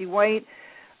Tracy White?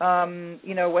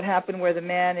 What happened where the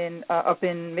man up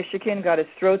in Michigan got his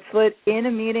throat slit in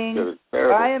a meeting. I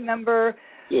remember.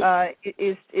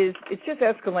 It's just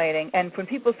escalating. And when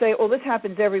people say, "Oh, this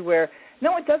happens everywhere,"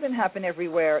 no, it doesn't happen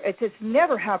everywhere. It's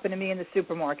never happened to me in the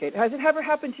supermarket. Has it ever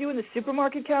happened to you in the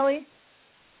supermarket, Kelly?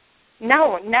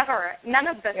 No, never. None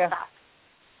of this stuff.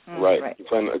 Right.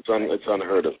 It's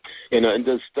unheard of. And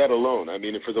just that alone. I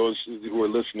mean, for those who are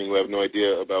listening who have no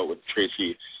idea about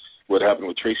what happened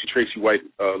with Tracy White,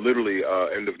 literally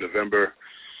end of November,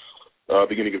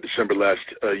 beginning of December last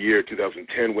year,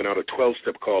 2010, went out a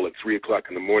 12-step call at 3 o'clock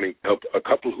in the morning, helped a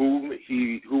couple who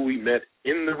we met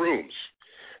in the rooms.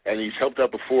 And he's helped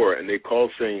out before, and they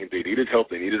called saying they needed help,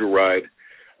 they needed a ride,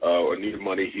 or needed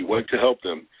money. He went to help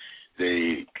them.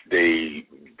 They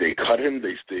cut him.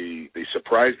 They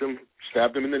surprised him,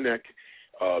 stabbed him in the neck.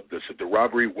 The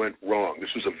robbery went wrong.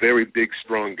 This was a very big,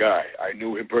 strong guy. I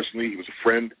knew him personally. He was a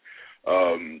friend.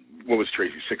 What was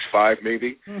Tracy? 6'5",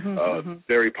 maybe.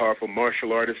 Very powerful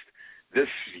martial artist. This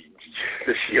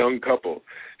young couple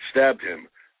stabbed him,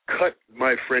 cut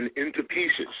my friend into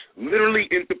pieces, literally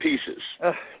into pieces.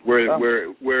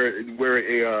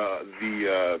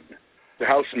 The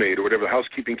housemaid or whatever, the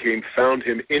housekeeping came, found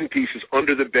him in pieces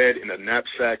under the bed in a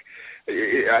knapsack.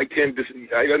 I didn't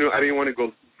want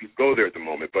to go there at the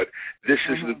moment, but this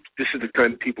is the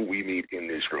kind of people we meet in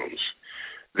these rooms.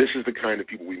 This is the kind of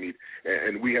people we meet,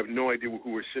 and we have no idea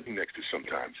who we're sitting next to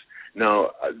sometimes.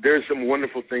 Now, there's some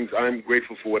wonderful things. I'm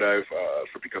grateful for what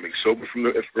for becoming sober from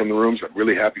the rooms. I'm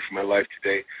really happy for my life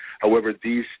today. However,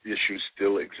 these issues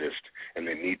still exist, and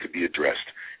they need to be addressed.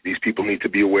 These people need to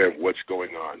be aware of what's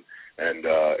going on, and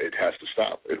it has to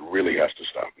stop. It really has to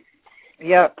stop.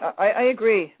 Yeah, I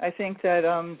agree. I think that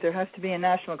there has to be a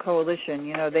national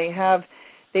coalition.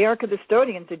 They are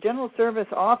custodians. The General Service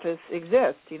Office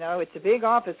exists. It's a big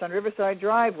office on Riverside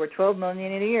Drive where $12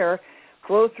 million a year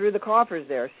flow through the coffers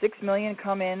there. $6 million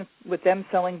come in with them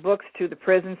selling books to the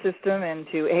prison system and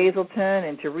to Hazleton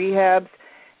and to rehabs,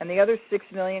 and the other $6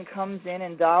 million comes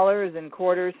in dollars and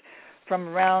quarters from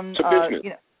around. It's a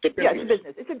business. It's a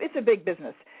business. It's a big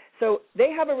business. So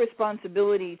they have a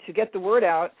responsibility to get the word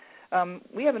out.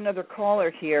 We have another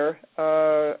caller here.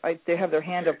 They have their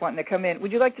hand up wanting to come in.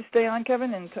 Would you like to stay on,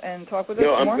 Kevin, and talk with us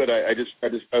more? No, I'm good.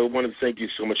 I wanted to thank you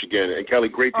so much again. And Kelly,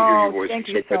 great to hear your voice. Thank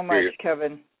you so much,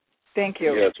 Kevin. Thank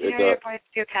you. Yes, your voice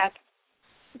too, Kat.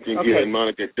 Thank you. And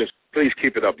Monica, Please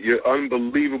keep it up. You're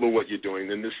unbelievable what you're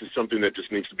doing, and this is something that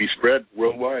just needs to be spread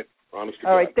worldwide. Honestly.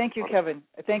 All right. Thank you, Kevin.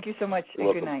 Thank you so much, You're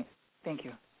and welcome. good night. Thank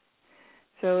you.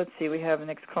 So let's see. We have the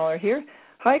next caller here.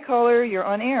 Hi, caller. You're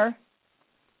on air.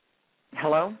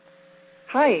 Hello?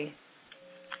 Hi.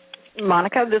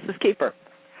 Monica, this is Keeper.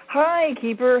 Hi,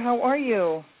 Keeper. How are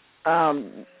you?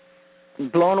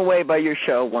 Blown away by your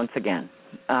show once again.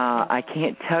 I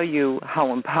can't tell you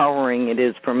how empowering it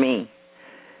is for me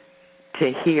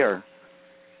to hear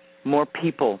more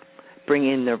people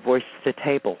bringing their voice to the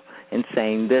table and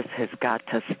saying this has got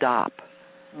to stop.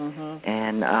 Mm-hmm.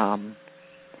 And,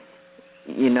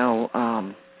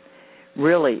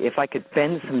 really, if I could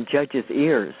bend some judges'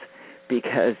 ears,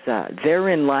 because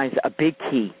therein lies a big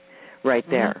key right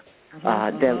there.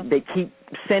 They keep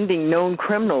sending known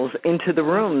criminals into the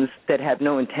rooms that have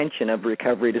no intention of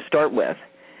recovery to start with.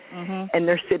 And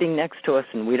they're sitting next to us,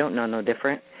 and we don't know no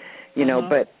different.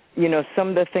 But, some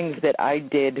of the things that I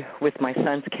did with my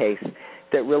son's case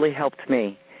that really helped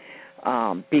me,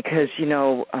 because,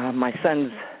 my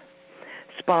son's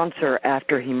sponsor,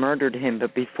 after he murdered him,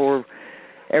 but before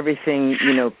everything,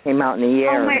 came out in the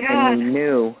air,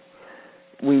 and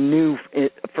we knew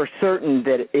for certain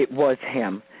that it was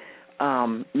him.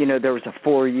 There was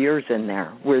 4 years in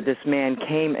there where this man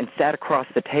came and sat across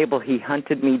the table. He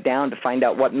hunted me down to find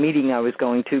out what meeting I was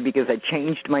going to because I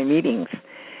changed my meetings.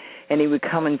 And he would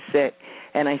come and sit,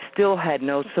 and I still had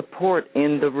no support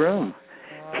in the room.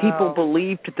 Wow. People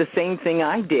believed the same thing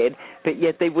I did, but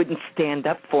yet they wouldn't stand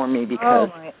up for me because,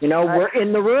 we're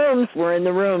in the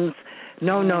rooms.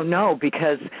 No,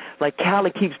 because like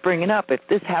Callie keeps bringing up, if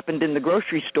this happened in the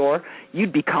grocery store,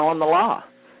 you'd be calling the law.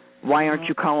 Why aren't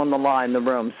you calling the law in the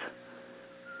rooms?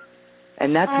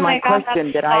 And that's my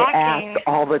question that I ask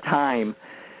all the time.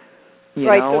 You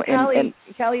know, so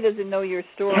Callie doesn't know your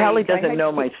story. Callie doesn't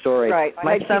know my story. Right.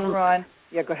 My son. On.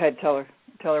 Yeah, go ahead. Tell her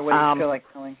what you feel like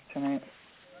telling tonight.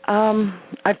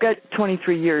 I've got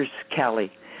 23 years,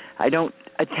 Callie. I don't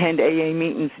attend AA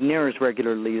meetings near as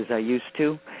regularly as I used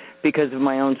to because of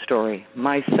my own story.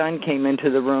 My son came into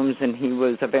the rooms and he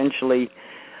was eventually,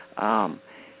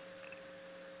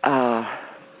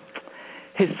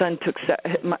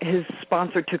 his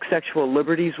sponsor took sexual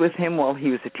liberties with him while he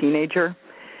was a teenager.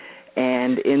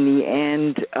 And in the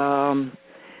end,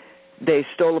 they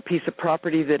stole a piece of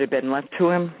property that had been left to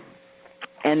him,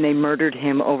 and they murdered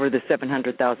him over the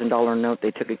 $700,000 note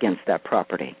they took against that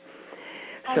property.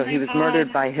 So he was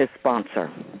murdered by his sponsor.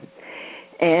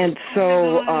 And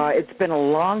so it's been a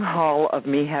long haul of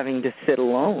me having to sit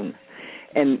alone.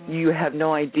 And you have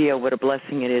no idea what a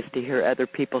blessing it is to hear other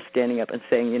people standing up and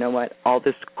saying, you know what, all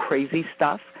this crazy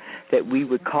stuff that we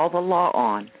would call the law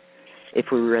on if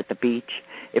we were at the beach,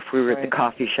 if we were at the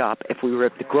coffee shop, if we were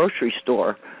at the grocery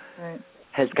store,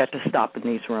 has got to stop in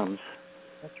these rooms.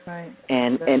 That's right.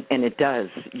 And it does.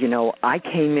 You know, I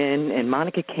came in and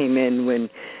Monica came in when,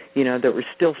 you know, there were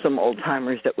still some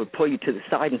old-timers that would pull you to the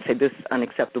side and say this is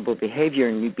unacceptable behavior,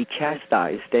 and you'd be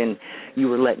chastised and you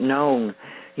were let known.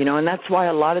 You know, and that's why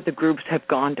a lot of the groups have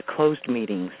gone to closed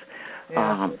meetings.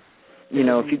 Yeah. You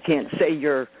know, if you can't say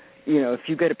if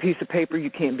you get a piece of paper, you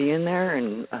can't be in there,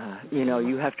 and,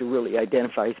 you have to really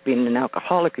identify as being an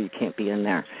alcoholic or you can't be in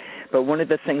there. But one of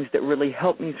the things that really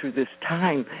helped me through this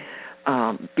time,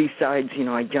 besides,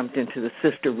 I jumped into the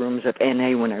sister rooms of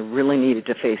NA when I really needed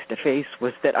to face-to-face,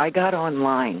 was that I got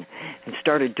online and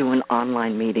started doing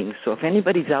online meetings. So if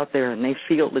anybody's out there and they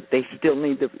feel that they still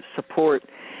need the support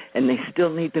and they still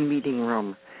need the meeting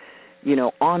room,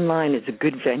 online is a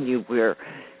good venue where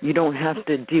you don't have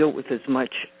to deal with as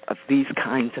much of these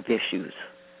kinds of issues.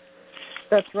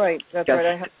 That's right. That's just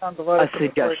right. I have found a lot of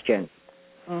suggestion.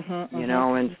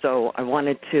 And so I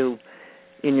wanted to,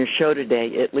 in your show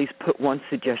today, at least put one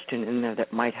suggestion in there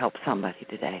that might help somebody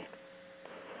today.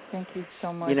 Thank you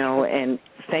so much. And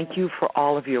thank you for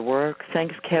all of your work.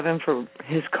 Thanks, Kevin, for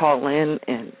his call in,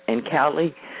 and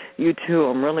Callie, you too.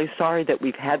 I'm really sorry that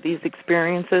we've had these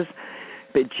experiences,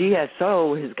 but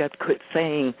GSO has got to quit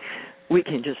saying we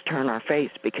can just turn our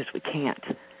face, because we can't.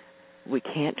 We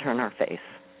can't turn our face.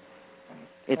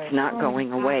 It's not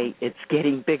going away. It's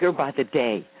getting bigger by the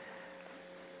day.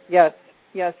 Yes,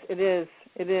 it is.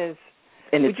 It is.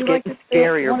 And it's getting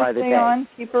scarier by the day. On,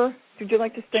 Keeper? Would you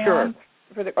like to stay on?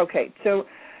 Okay. So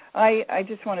I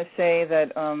just want to say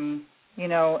that,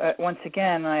 once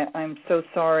again, I'm so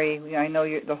sorry. I know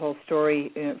the whole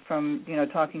story from,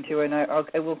 talking to you, and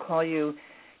I will call you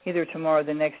either tomorrow or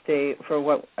the next day for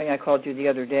what I called you the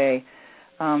other day.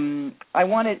 I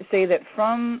wanted to say that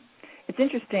it's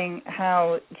interesting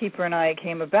how Keeper and I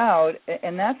came about,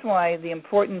 and that's why the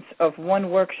importance of one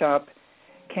workshop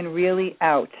can really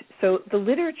out. So the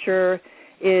literature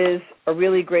is a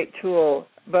really great tool.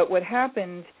 But what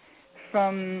happened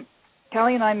from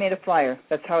Callie and I made a flyer.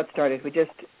 That's how it started. We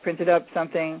just printed up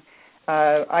something.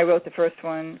 I wrote the first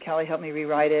one. Callie helped me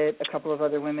rewrite it. A couple of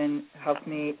other women helped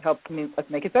me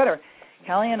make it better.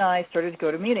 Callie and I started to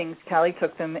go to meetings. Callie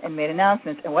took them and made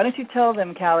announcements. And why don't you tell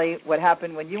them, Callie, what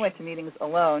happened when you went to meetings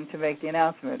alone to make the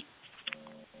announcement?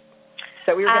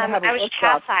 That we were going to have a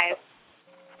workshop. I was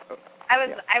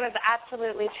chastised. I was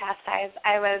absolutely chastised.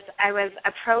 I was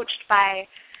approached by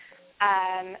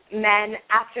men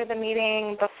after the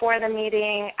meeting, before the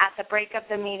meeting, at the break of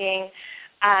the meeting,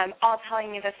 all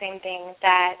telling me the same thing,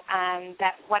 that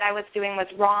what I was doing was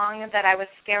wrong, that I was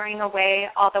scaring away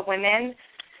all the women,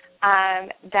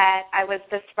 that I was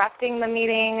disrupting the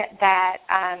meeting, that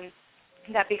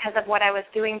because of what I was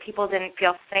doing, people didn't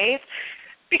feel safe.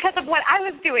 Because of what I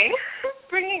was doing,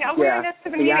 bringing awareness to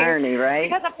the meeting. The irony, right?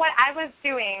 Because of what I was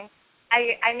doing,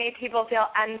 I made people feel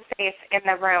unsafe in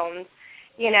the rooms,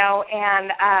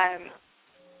 and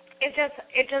it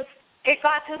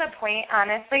got to the point,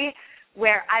 honestly,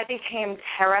 where I became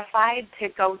terrified to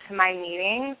go to my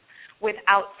meetings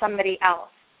without somebody else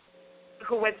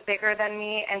who was bigger than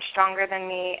me and stronger than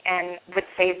me and would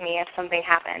save me if something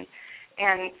happened.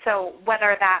 And so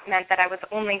whether that meant that I was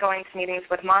only going to meetings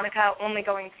with Monica, only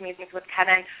going to meetings with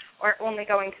Kevin, or only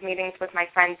going to meetings with my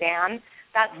friend Dan,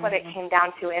 that's what it came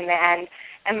down to in the end.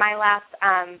 And my last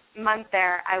month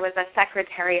there, I was a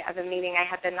secretary of a meeting. I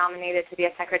had been nominated to be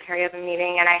a secretary of a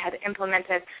meeting, and I had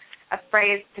implemented a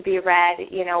phrase to be read,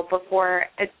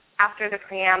 after the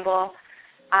preamble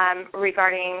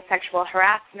regarding sexual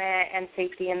harassment and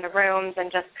safety in the rooms,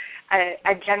 and just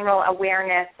a general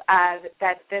awareness of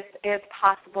that this is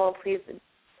possible. Please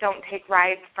don't take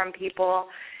rides from people,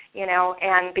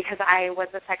 and because I was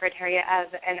the secretary of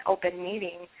an open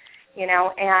meeting,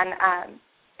 and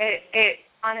it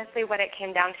honestly what it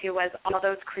came down to was all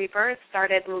those creepers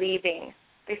started leaving.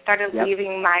 They started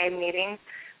leaving my meetings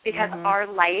because our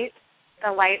light,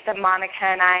 the light that Monica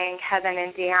and I and Kevin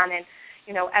and Dan and,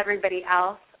 everybody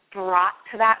else brought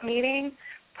to that meeting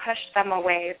pushed them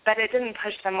away. But it didn't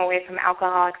push them away from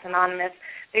Alcoholics Anonymous.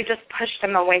 They just pushed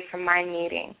them away from my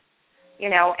meeting,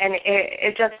 and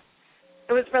it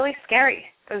was really scary.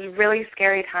 It was really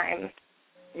scary times.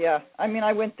 Yeah, I mean,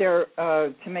 I went there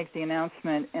to make the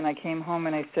announcement, and I came home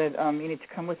and I said, you need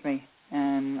to come with me.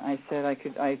 And I said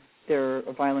there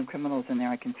are violent criminals in there.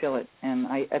 I can feel it. And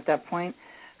at that point,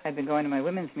 I'd been going to my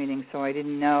women's meetings, so I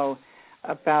didn't know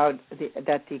about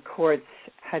that the courts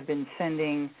had been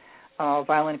sending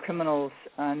violent criminals,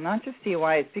 not just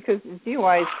DUIs, because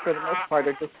DUIs for the most part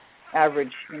are just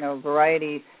average,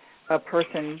 variety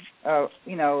person,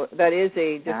 that is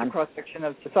just a cross-section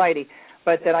of society.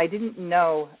 But that I didn't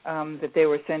know that they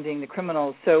were sending the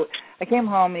criminals. So I came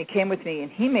home, and he came with me,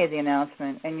 and he made the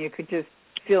announcement, and you could just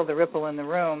feel the ripple in the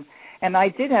room. And I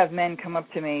did have men come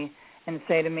up to me and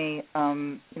say to me,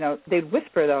 they'd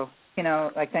whisper, though,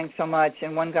 like, thanks so much.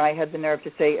 And one guy had the nerve to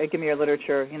say, give me your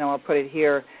literature, I'll put it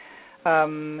here.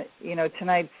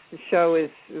 Tonight's show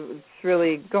it's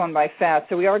really going by fast,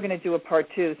 so we are going to do a part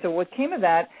 2. So what came of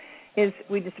that is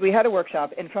we had a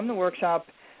workshop, and from the workshop,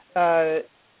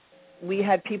 we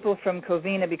had people from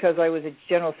Covina, because I was a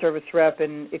general service rep,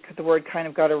 and the word kind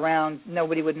of got around.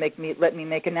 Nobody would let me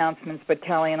make announcements, but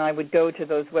Callie and I would go to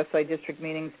those West Side District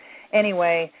meetings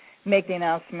anyway, make the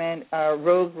announcement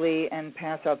roguely, and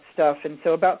pass out stuff. And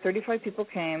so about 35 people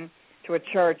came to a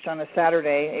church on a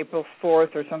Saturday, April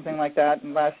 4th or something like that,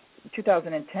 in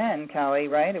 2010, Callie,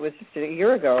 right? It was just a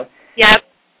year ago. Yep.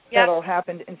 That all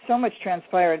happened, and so much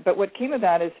transpired. But what came of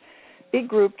that is big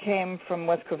group came from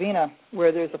West Covina,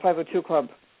 where there's a 502 club,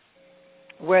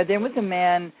 where there was a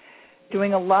man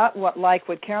doing a lot like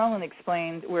what Carolyn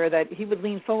explained, where that he would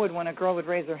lean forward when a girl would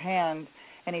raise her hand,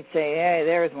 and he'd say, hey,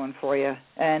 there's one for you.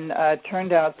 And it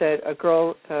turned out that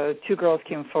two girls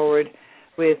came forward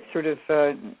with sort of,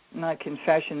 not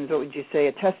confessions, what would you say,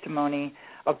 a testimony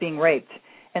of being raped.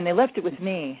 And they left it with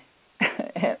me.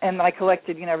 And I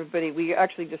collected, everybody, we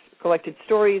actually just collected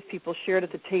stories. People shared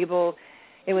at the table.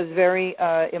 It was very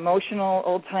emotional.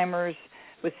 Old timers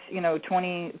with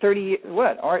 20, 30,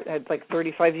 Art had like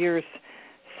 35 years,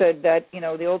 said that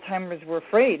the old timers were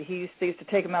afraid. They used to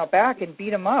take them out back and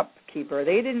beat them up, Keeper.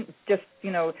 They didn't just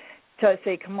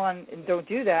say come on and don't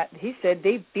do that. He said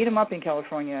they beat them up in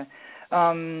California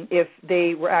if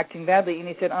they were acting badly. And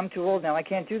he said, I'm too old now. I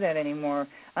can't do that anymore.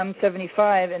 I'm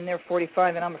 75 and they're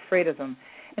 45 and I'm afraid of them.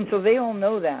 And so they all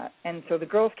know that. And so the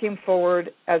girls came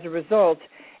forward as a result.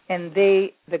 And the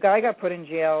guy got put in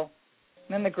jail,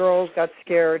 and then the girl got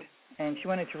scared, and she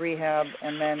went into rehab,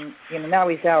 and then, now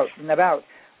he's out and about.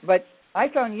 But I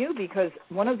found you because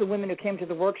one of the women who came to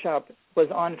the workshop was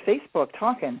on Facebook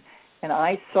talking, and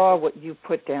I saw what you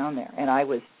put down there, and I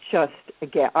was just,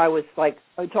 again, I was like,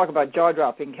 I talk about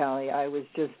jaw-dropping, Callie. I was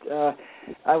just,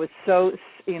 I was so,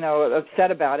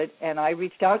 upset about it, and I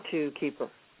reached out to Keeper.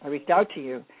 I reached out to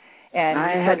you. And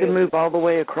I had to move all the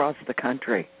way across the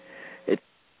country.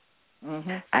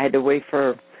 I had to wait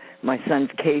for my son's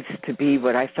case to be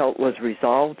what I felt was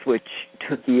resolved, which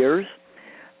took years.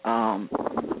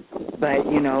 But,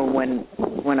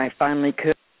 when I finally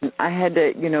could, I had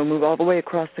to, move all the way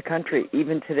across the country.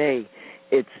 Even today,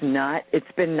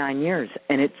 it's been 9 years,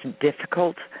 and it's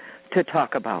difficult to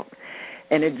talk about.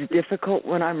 And it's difficult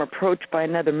when I'm approached by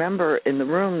another member in the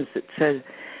rooms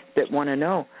that want to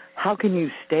know, how can you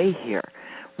stay here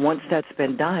once that's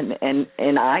been done?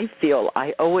 And I feel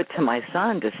I owe it to my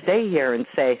son to stay here and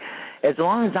say, as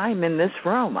long as I'm in this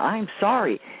room, I'm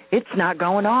sorry, it's not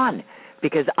going on,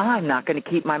 because I'm not going to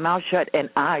keep my mouth shut, and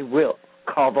I will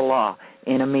call the law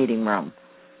in a meeting room.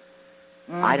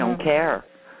 I don't care.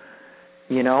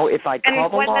 If I call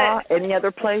the law any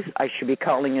other place, I should be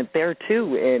calling it there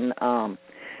too. And,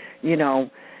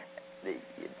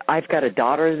 I've got a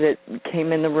daughter that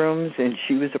came in the rooms, and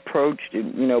she was approached,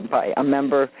 by a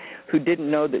member who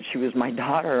didn't know that she was my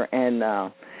daughter, and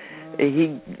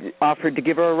he offered to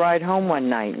give her a ride home one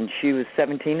night, and she was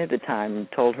 17 at the time, and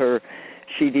told her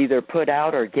she'd either put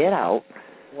out or get out.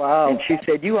 Wow. And she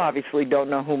said, you obviously don't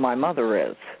know who my mother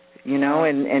is,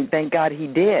 and thank God he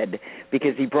did,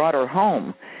 because he brought her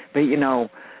home. But,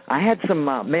 I had some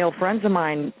male friends of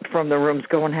mine from the rooms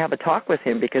go and have a talk with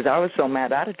him, because I was so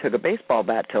mad I took a baseball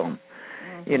bat to him.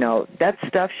 That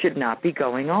stuff should not be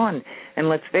going on. And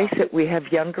let's face it, we have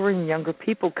younger and younger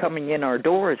people coming in our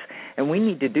doors, and we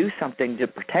need to do something to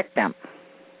protect them.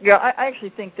 Yeah, I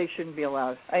actually think they shouldn't be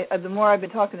allowed. The more I've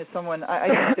been talking to someone, I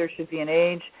think there should be an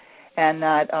age, and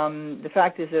that the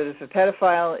fact is that if a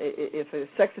pedophile, if a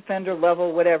sex offender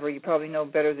level, whatever, you probably know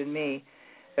better than me,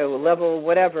 level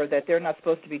whatever, that they're not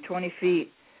supposed to be 20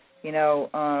 feet,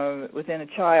 within a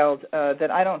child, that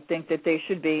I don't think that they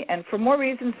should be, and for more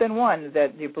reasons than one,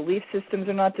 that your belief systems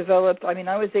are not developed. I mean,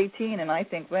 I was 18, and I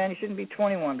think, man, you shouldn't be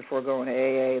 21 before going to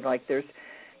AA. Like, there's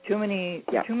too many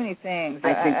things.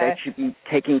 I think that should be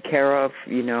taken care of,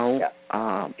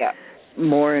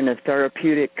 more in a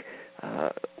therapeutic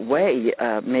way,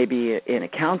 maybe in a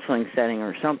counseling setting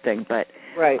or something. But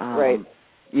right. I agree.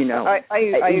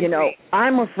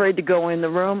 I'm afraid to go in the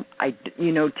room.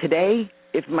 Today,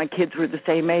 if my kids were the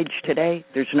same age today,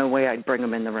 there's no way I'd bring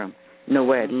them in the room. No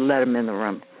way I'd let them in the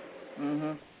room.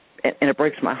 Mm-hmm. And it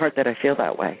breaks my heart that I feel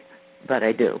that way, but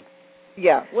I do.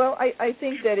 Yeah, well, I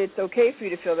think that it's okay for you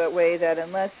to feel that way, that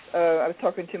unless, I was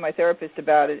talking to my therapist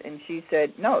about it, and she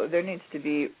said, no, there needs to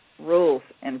be rules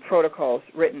and protocols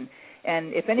written.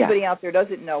 And if anybody out there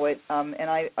doesn't know it, and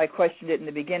I questioned it in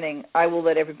the beginning, I will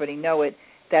let everybody know it,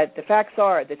 that the facts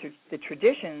are that the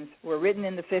traditions were written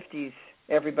in the 50s,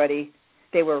 everybody.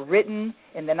 They were written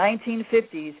in the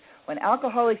 1950s when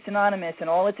Alcoholics Anonymous and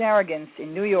all its arrogance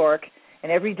in New York,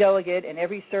 and every delegate and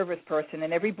every service person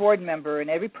and every board member and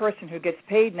every person who gets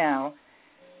paid now,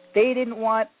 they didn't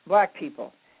want black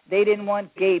people. They didn't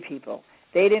want gay people.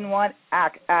 They didn't want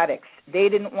addicts. They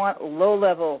didn't want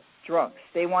low-level drunks.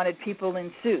 They wanted people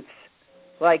in suits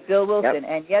like Bill Wilson. Yep.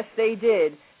 And yes, they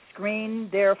did screen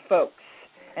their folks.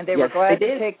 And they were glad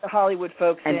to take the Hollywood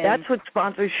folks in. And that's what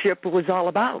sponsorship was all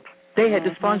about. They had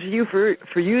to sponsor you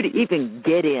for you to even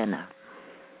get in.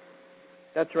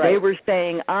 That's right. They were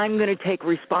saying, I'm going to take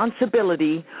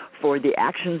responsibility for the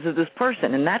actions of this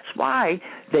person. And that's why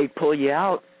they pull you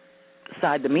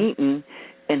outside the meeting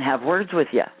and have words with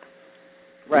you.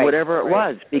 Right. Whatever it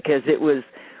was, because it was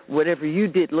whatever you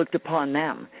did looked upon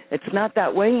them. It's not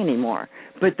that way anymore.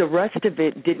 But the rest of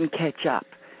it didn't catch up.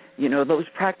 Those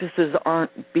practices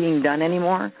aren't being done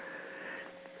anymore.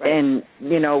 Right. And,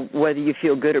 whether you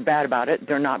feel good or bad about it,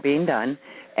 they're not being done.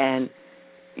 And,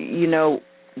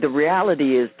 the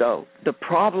reality is, though, the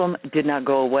problem did not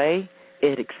go away.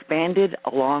 It expanded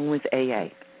along with AA.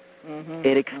 Mm-hmm.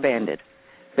 It expanded.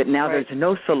 But now there's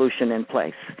no solution in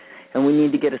place, and we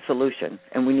need to get a solution,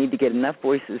 and we need to get enough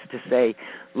voices to say,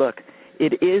 look,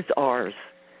 it is ours.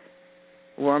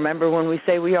 Well, remember when we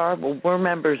say we are? Well, we're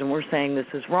members, and we're saying this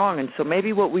is wrong. And so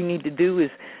maybe what we need to do is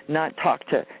not talk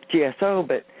to GSO,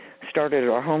 but start at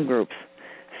our home groups,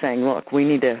 saying, look, we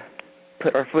need to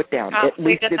put our foot down, at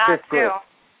least at this group.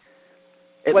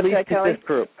 At least at this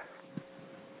group.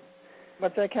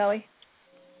 What's that, Callie?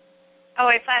 Oh,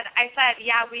 I said,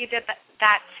 yeah, we did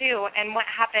that too. And what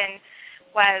happened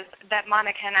was that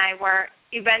Monica and I were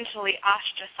eventually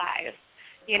ostracized.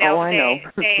 I know.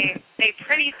 they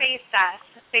pretty faced us.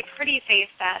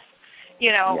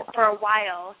 For a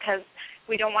while, because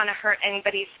we don't want to hurt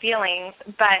anybody's feelings,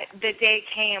 but the day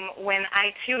came when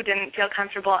I, too, didn't feel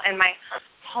comfortable in my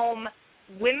home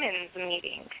women's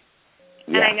meeting.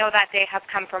 Yeah. And I know that day has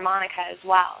come for Monica as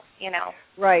well,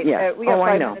 Right. Yeah. We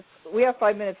have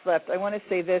 5 minutes left. I want to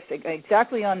say this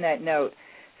exactly on that note.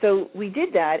 So we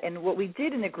did that, and what we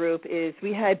did in the group is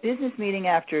we had business meeting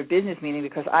after business meeting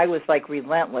because I was like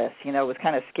relentless. It was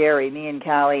kind of scary, me and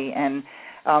Callie, and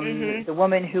the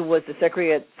woman who was the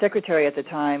secretary at the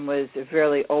time was a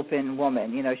fairly open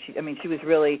woman. She was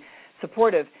really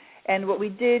supportive. And what we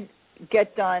did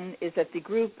get done is that the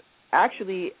group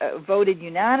actually voted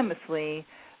unanimously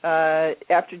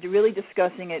after really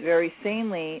discussing it very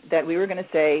sanely that we were going to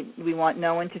say we want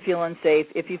no one to feel unsafe.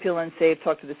 If you feel unsafe,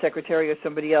 talk to the secretary or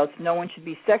somebody else. No one should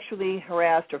be sexually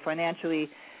harassed or financially,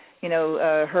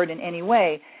 hurt in any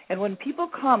way. And when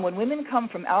women come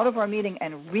from out of our meeting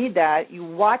and read that, you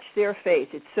watch their face.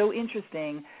 It's so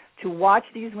interesting to watch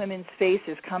these women's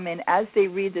faces come in as they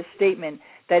read the statement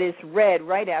that is read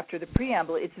right after the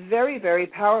preamble. It's very, very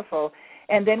powerful.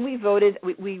 And then we voted,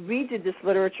 we redid this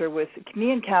literature with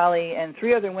me and Callie and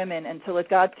 3 other women until it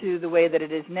got to the way that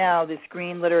it is now, this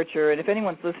green literature. And if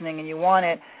anyone's listening and you want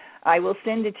it, I will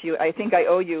send it to you. I think I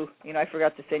owe you, I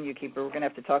forgot to send you, Keeper. We're going to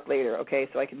have to talk later, okay,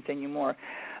 so I can send you more.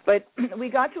 But we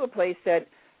got to a place that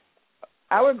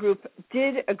our group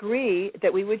did agree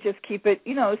that we would just keep it,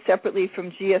 separately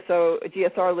from GSO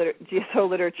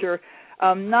literature.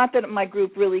 Not that my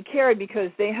group really cared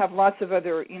because they have lots of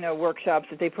other, workshops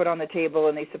that they put on the table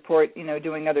and they support,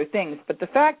 doing other things. But the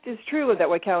fact is true that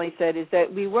what Callie said is that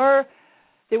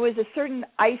there was a certain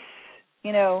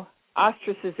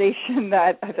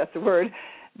ostracization if that's the word,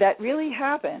 that really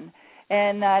happened.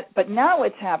 But now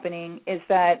what's happening is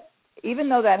that even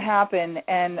though that happened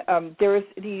and there's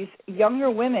these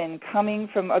younger women coming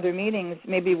from other meetings,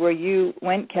 maybe where you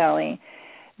went, Callie,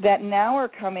 that now are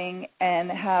coming and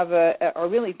are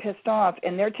really pissed off,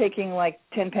 and they're taking like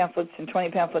 10 pamphlets and 20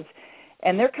 pamphlets,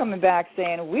 and they're coming back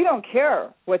saying, we don't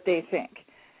care what they think.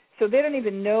 So they don't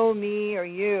even know me or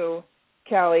you,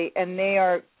 Callie, and they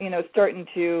are, starting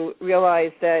to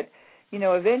realize that,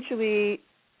 eventually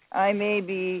I may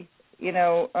be,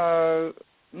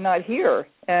 not here.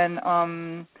 And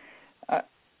are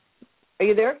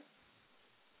you there?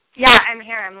 Yeah, I'm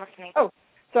here. I'm listening. Oh.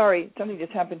 Sorry, something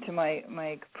just happened to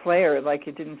my player, like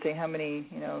it didn't say how many,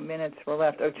 minutes were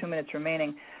left. 2 minutes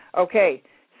remaining. Okay,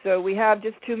 so we have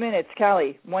just 2 minutes.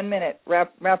 Callie, 1 minute.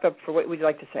 Wrap up for what would you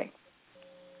like to say?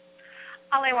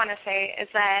 All I want to say is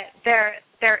that there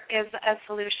is a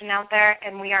solution out there,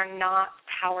 and we are not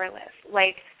powerless.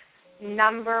 Like,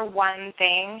 number one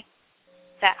thing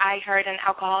that I heard in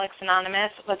Alcoholics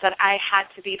Anonymous was that I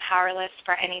had to be powerless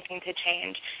for anything to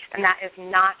change, and that is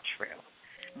not true.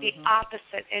 The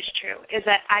opposite is true, is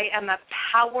that I am a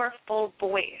powerful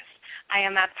voice. I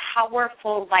am a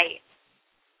powerful light,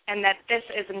 and that this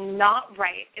is not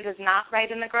right. It is not right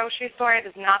in the grocery store. It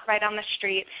is not right on the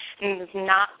street, and it is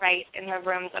not right in the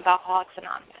rooms of Alcoholics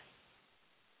Anonymous.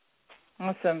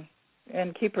 Awesome.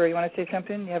 And Keeper, you want to say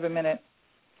something? You have a minute.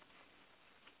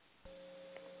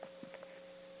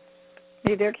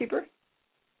 Are you there, Keeper?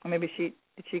 Or maybe did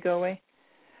she go away?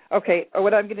 Okay,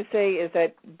 what I'm going to say is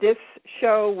that this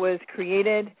show was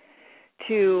created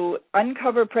to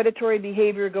uncover predatory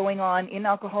behavior going on in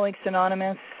Alcoholics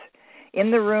Anonymous,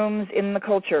 in the rooms, in the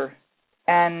culture.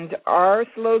 And our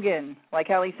slogan, like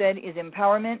Callie said, is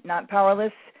empowerment, not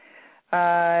powerless.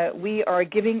 We are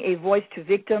giving a voice to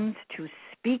victims to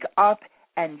speak up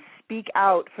and speak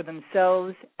out for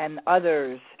themselves and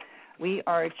others. We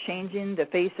are changing the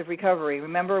face of recovery.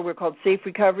 Remember, we're called Safe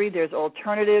Recovery. There's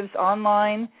alternatives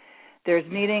online. There's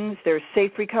meetings. There's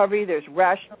Safe Recovery. There's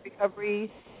Rational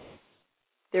Recovery.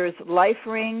 There's Life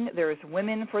Ring. There's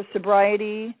Women for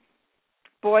Sobriety.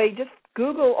 Boy, just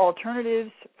Google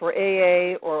alternatives for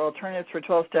AA or alternatives for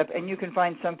 12-step, and you can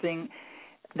find something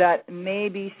that may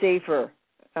be safer.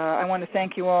 I want to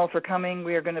thank you all for coming.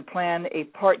 We are going to plan a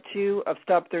part 2 of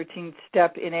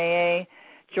Stop13step in AA.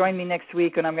 Join me next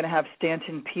week, and I'm going to have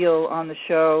Stanton Peele on the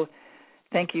show.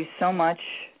 Thank you so much,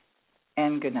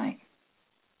 and good night.